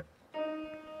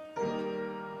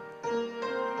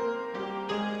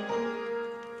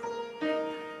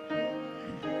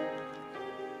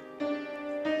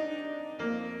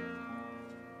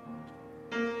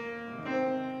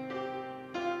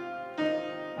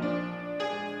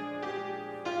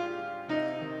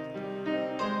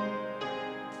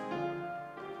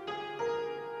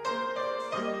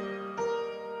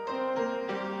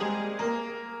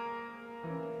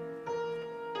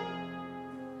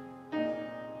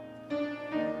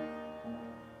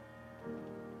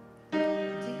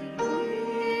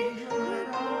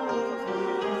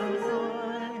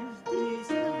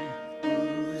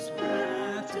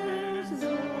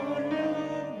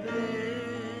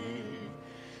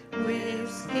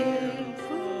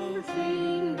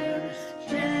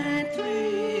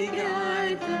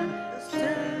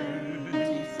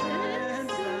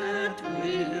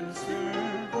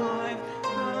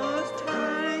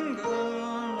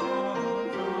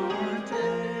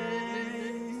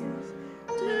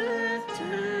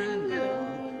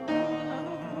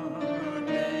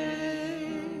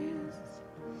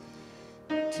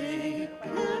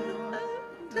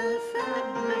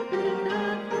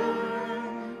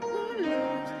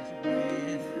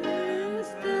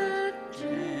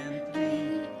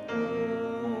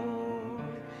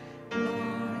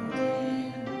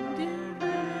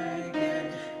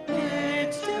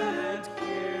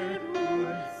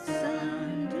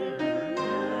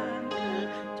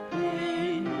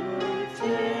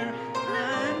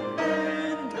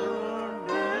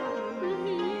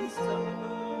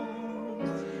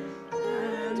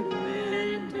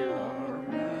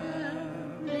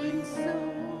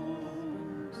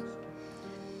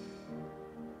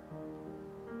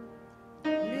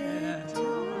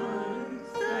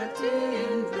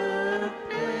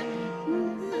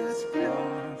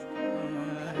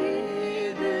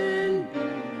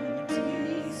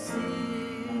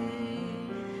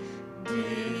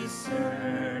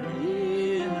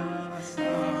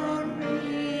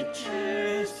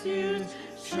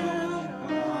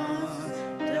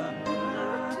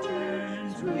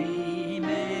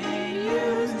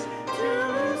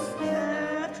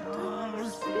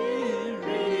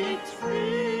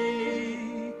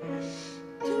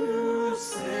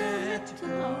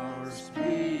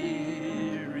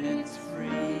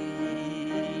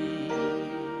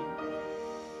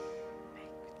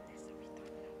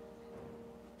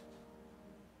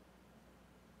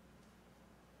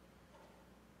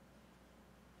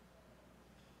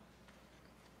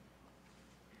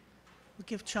 We'll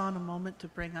give John a moment to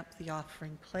bring up the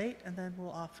offering plate, and then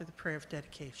we'll offer the prayer of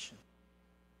dedication.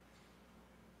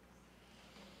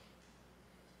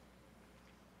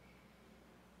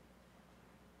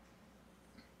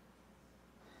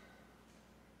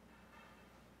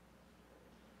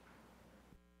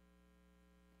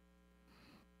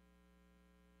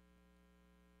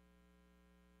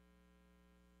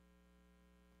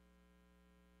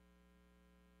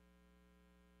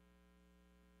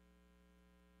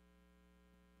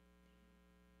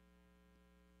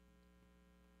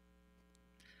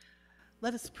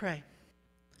 Let us pray.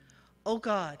 O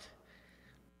God,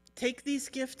 take these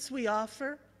gifts we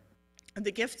offer and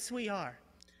the gifts we are,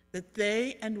 that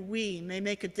they and we may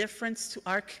make a difference to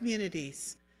our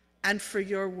communities and for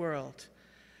your world.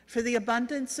 For the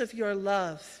abundance of your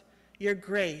love, your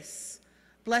grace,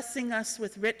 blessing us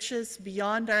with riches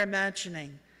beyond our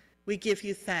imagining, we give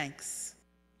you thanks.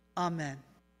 Amen.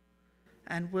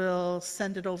 And we'll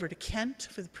send it over to Kent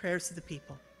for the prayers of the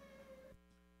people.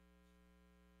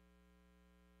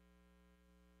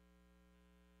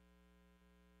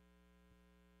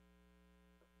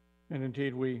 And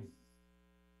indeed, we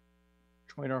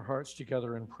join our hearts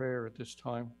together in prayer at this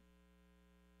time.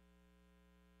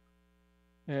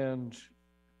 And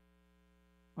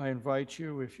I invite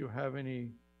you, if you have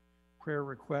any prayer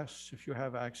requests, if you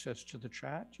have access to the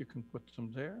chat, you can put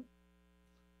them there.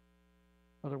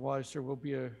 Otherwise, there will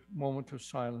be a moment of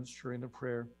silence during the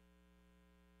prayer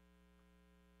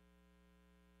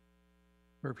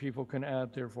where people can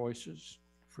add their voices.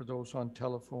 For those on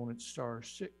telephone, it's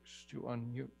 *6 to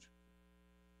unmute.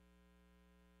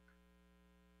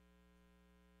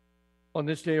 On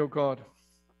this day, O God,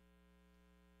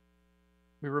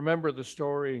 we remember the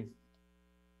story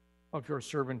of your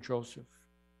servant Joseph.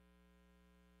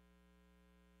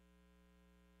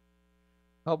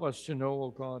 Help us to know, O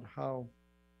God, how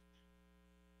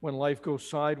when life goes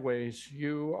sideways,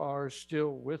 you are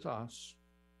still with us.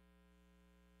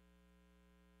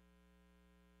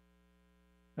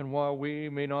 And while we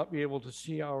may not be able to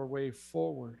see our way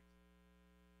forward,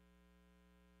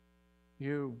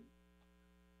 you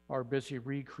are busy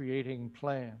recreating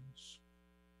plans.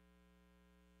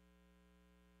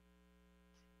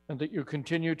 And that you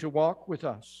continue to walk with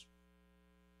us.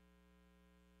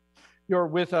 You're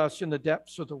with us in the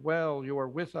depths of the well. You are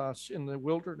with us in the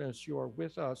wilderness. You are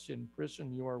with us in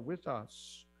prison. You are with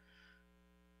us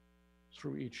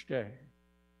through each day.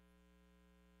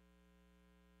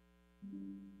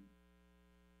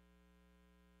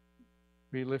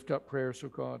 We lift up prayers, O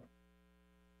God,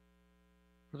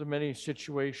 for the many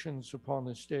situations upon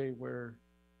this day where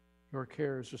your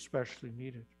care is especially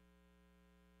needed.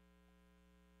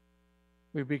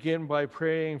 We begin by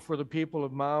praying for the people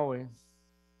of Maui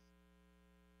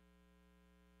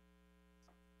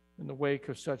in the wake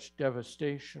of such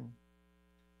devastation,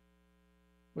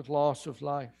 with loss of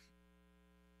life,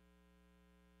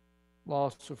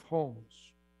 loss of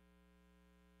homes,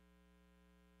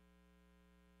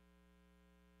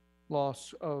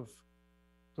 loss of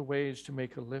the ways to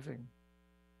make a living.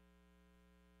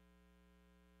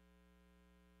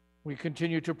 We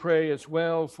continue to pray as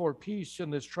well for peace in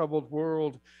this troubled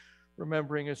world,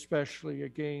 remembering especially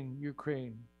again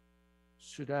Ukraine,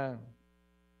 Sudan.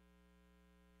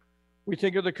 We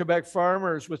think of the Quebec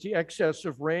farmers with the excess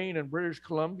of rain and British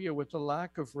Columbia with the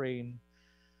lack of rain.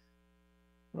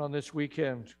 And on this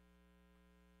weekend,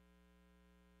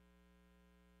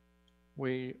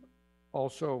 we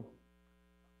also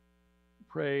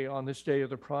pray on this day of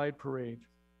the Pride Parade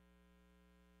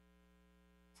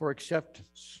for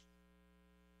acceptance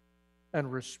and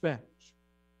respect.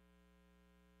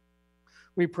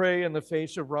 We pray in the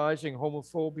face of rising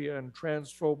homophobia and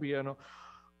transphobia and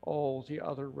all the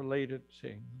other related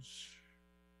things.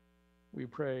 We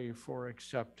pray for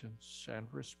acceptance and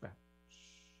respect.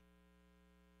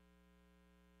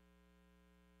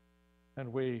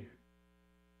 And we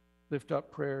lift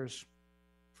up prayers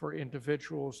for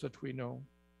individuals that we know,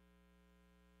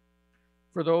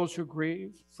 for those who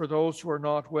grieve, for those who are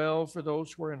not well, for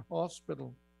those who are in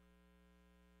hospital,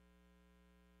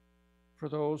 for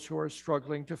those who are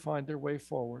struggling to find their way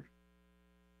forward.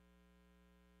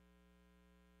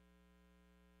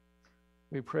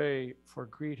 We pray for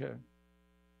Greta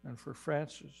and for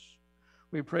Francis.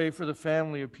 We pray for the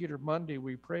family of Peter Mundy.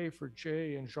 We pray for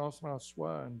Jay and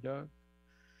Jean-François and Doug.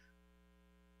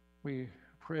 We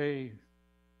pray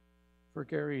for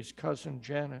Gary's cousin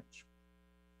Janet,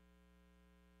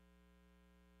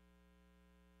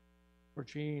 for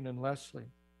Jean and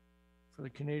Leslie, for the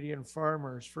Canadian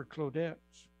farmers, for Claudette,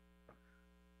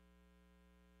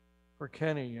 for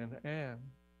Kenny and Anne,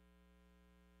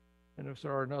 and if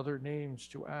there are other names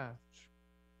to add.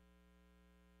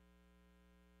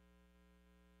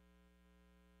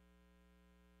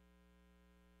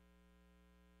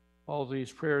 all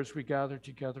these prayers we gather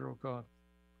together, O God.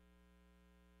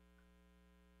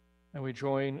 And we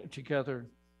join together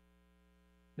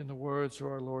in the words of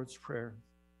our Lord's Prayer.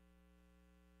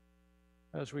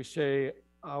 As we say,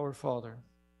 Our Father,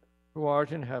 who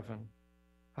art in heaven,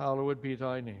 hallowed be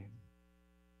thy name.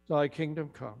 Thy kingdom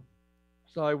come,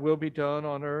 thy will be done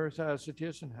on earth as it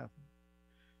is in heaven.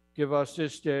 Give us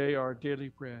this day our daily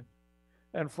bread,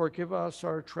 and forgive us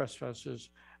our trespasses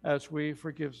as we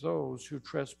forgive those who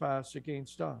trespass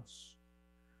against us.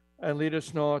 And lead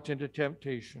us not into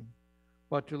temptation,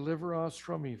 but deliver us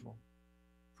from evil.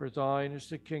 For thine is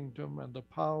the kingdom and the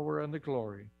power and the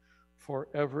glory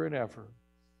forever and ever.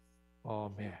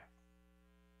 Amen.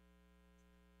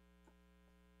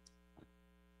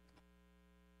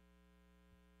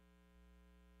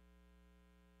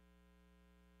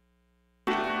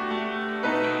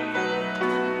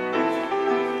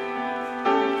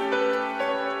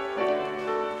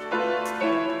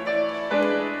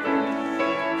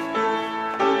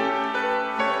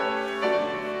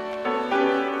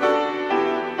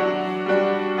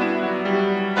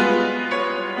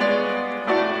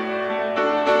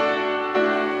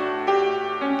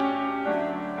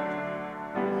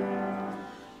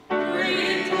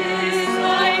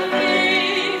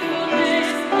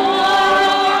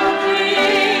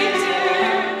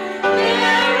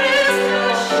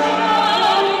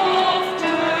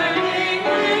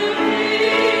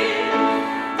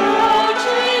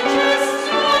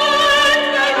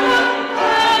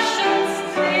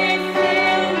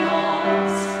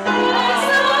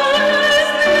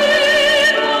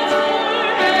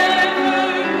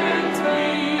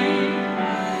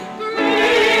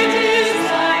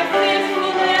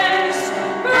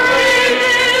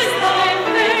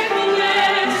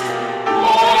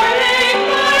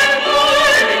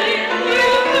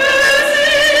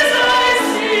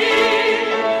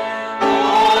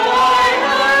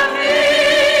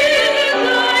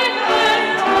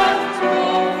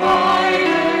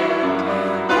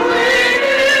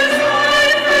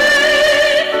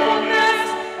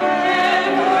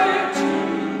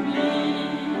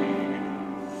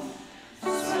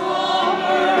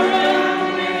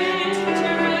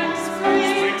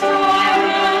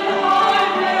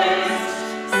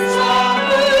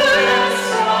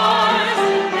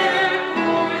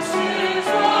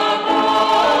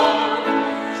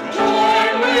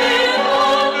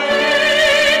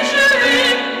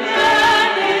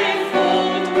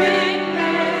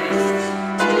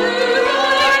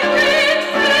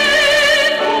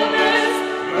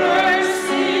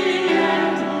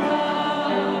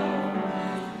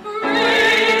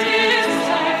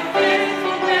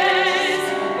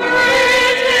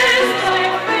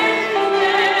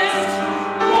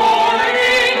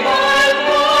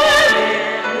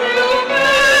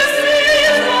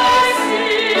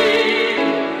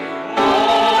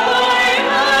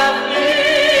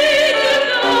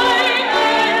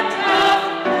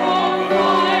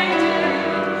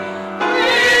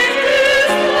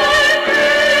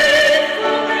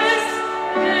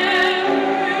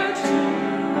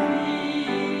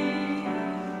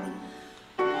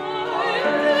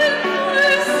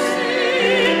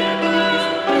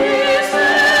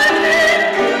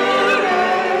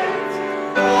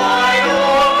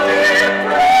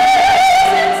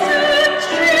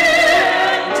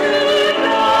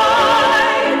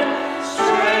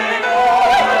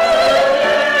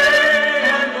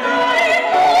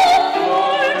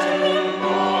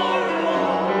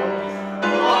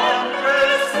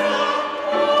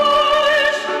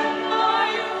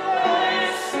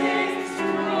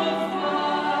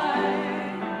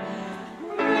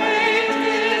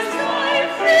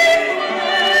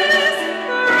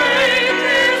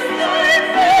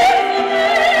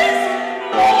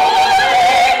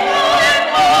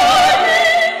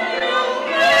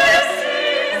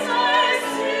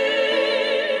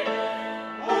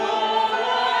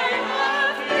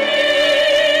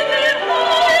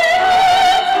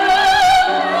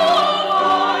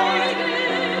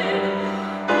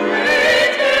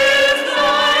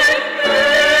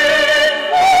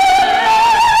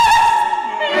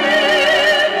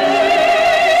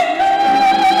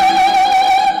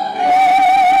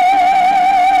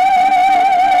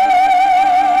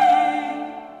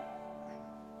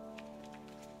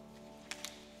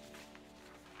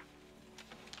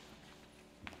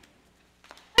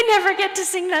 get to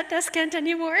sing that descant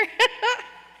anymore.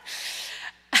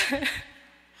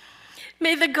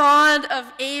 May the God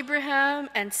of Abraham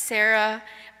and Sarah,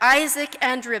 Isaac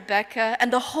and Rebekah,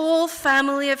 and the whole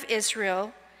family of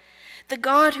Israel, the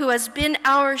God who has been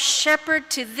our shepherd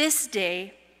to this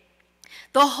day,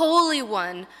 The Holy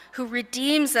One who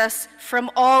redeems us from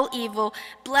all evil,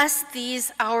 bless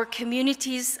these our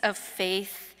communities of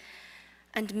faith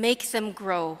and make them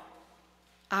grow.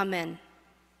 Amen.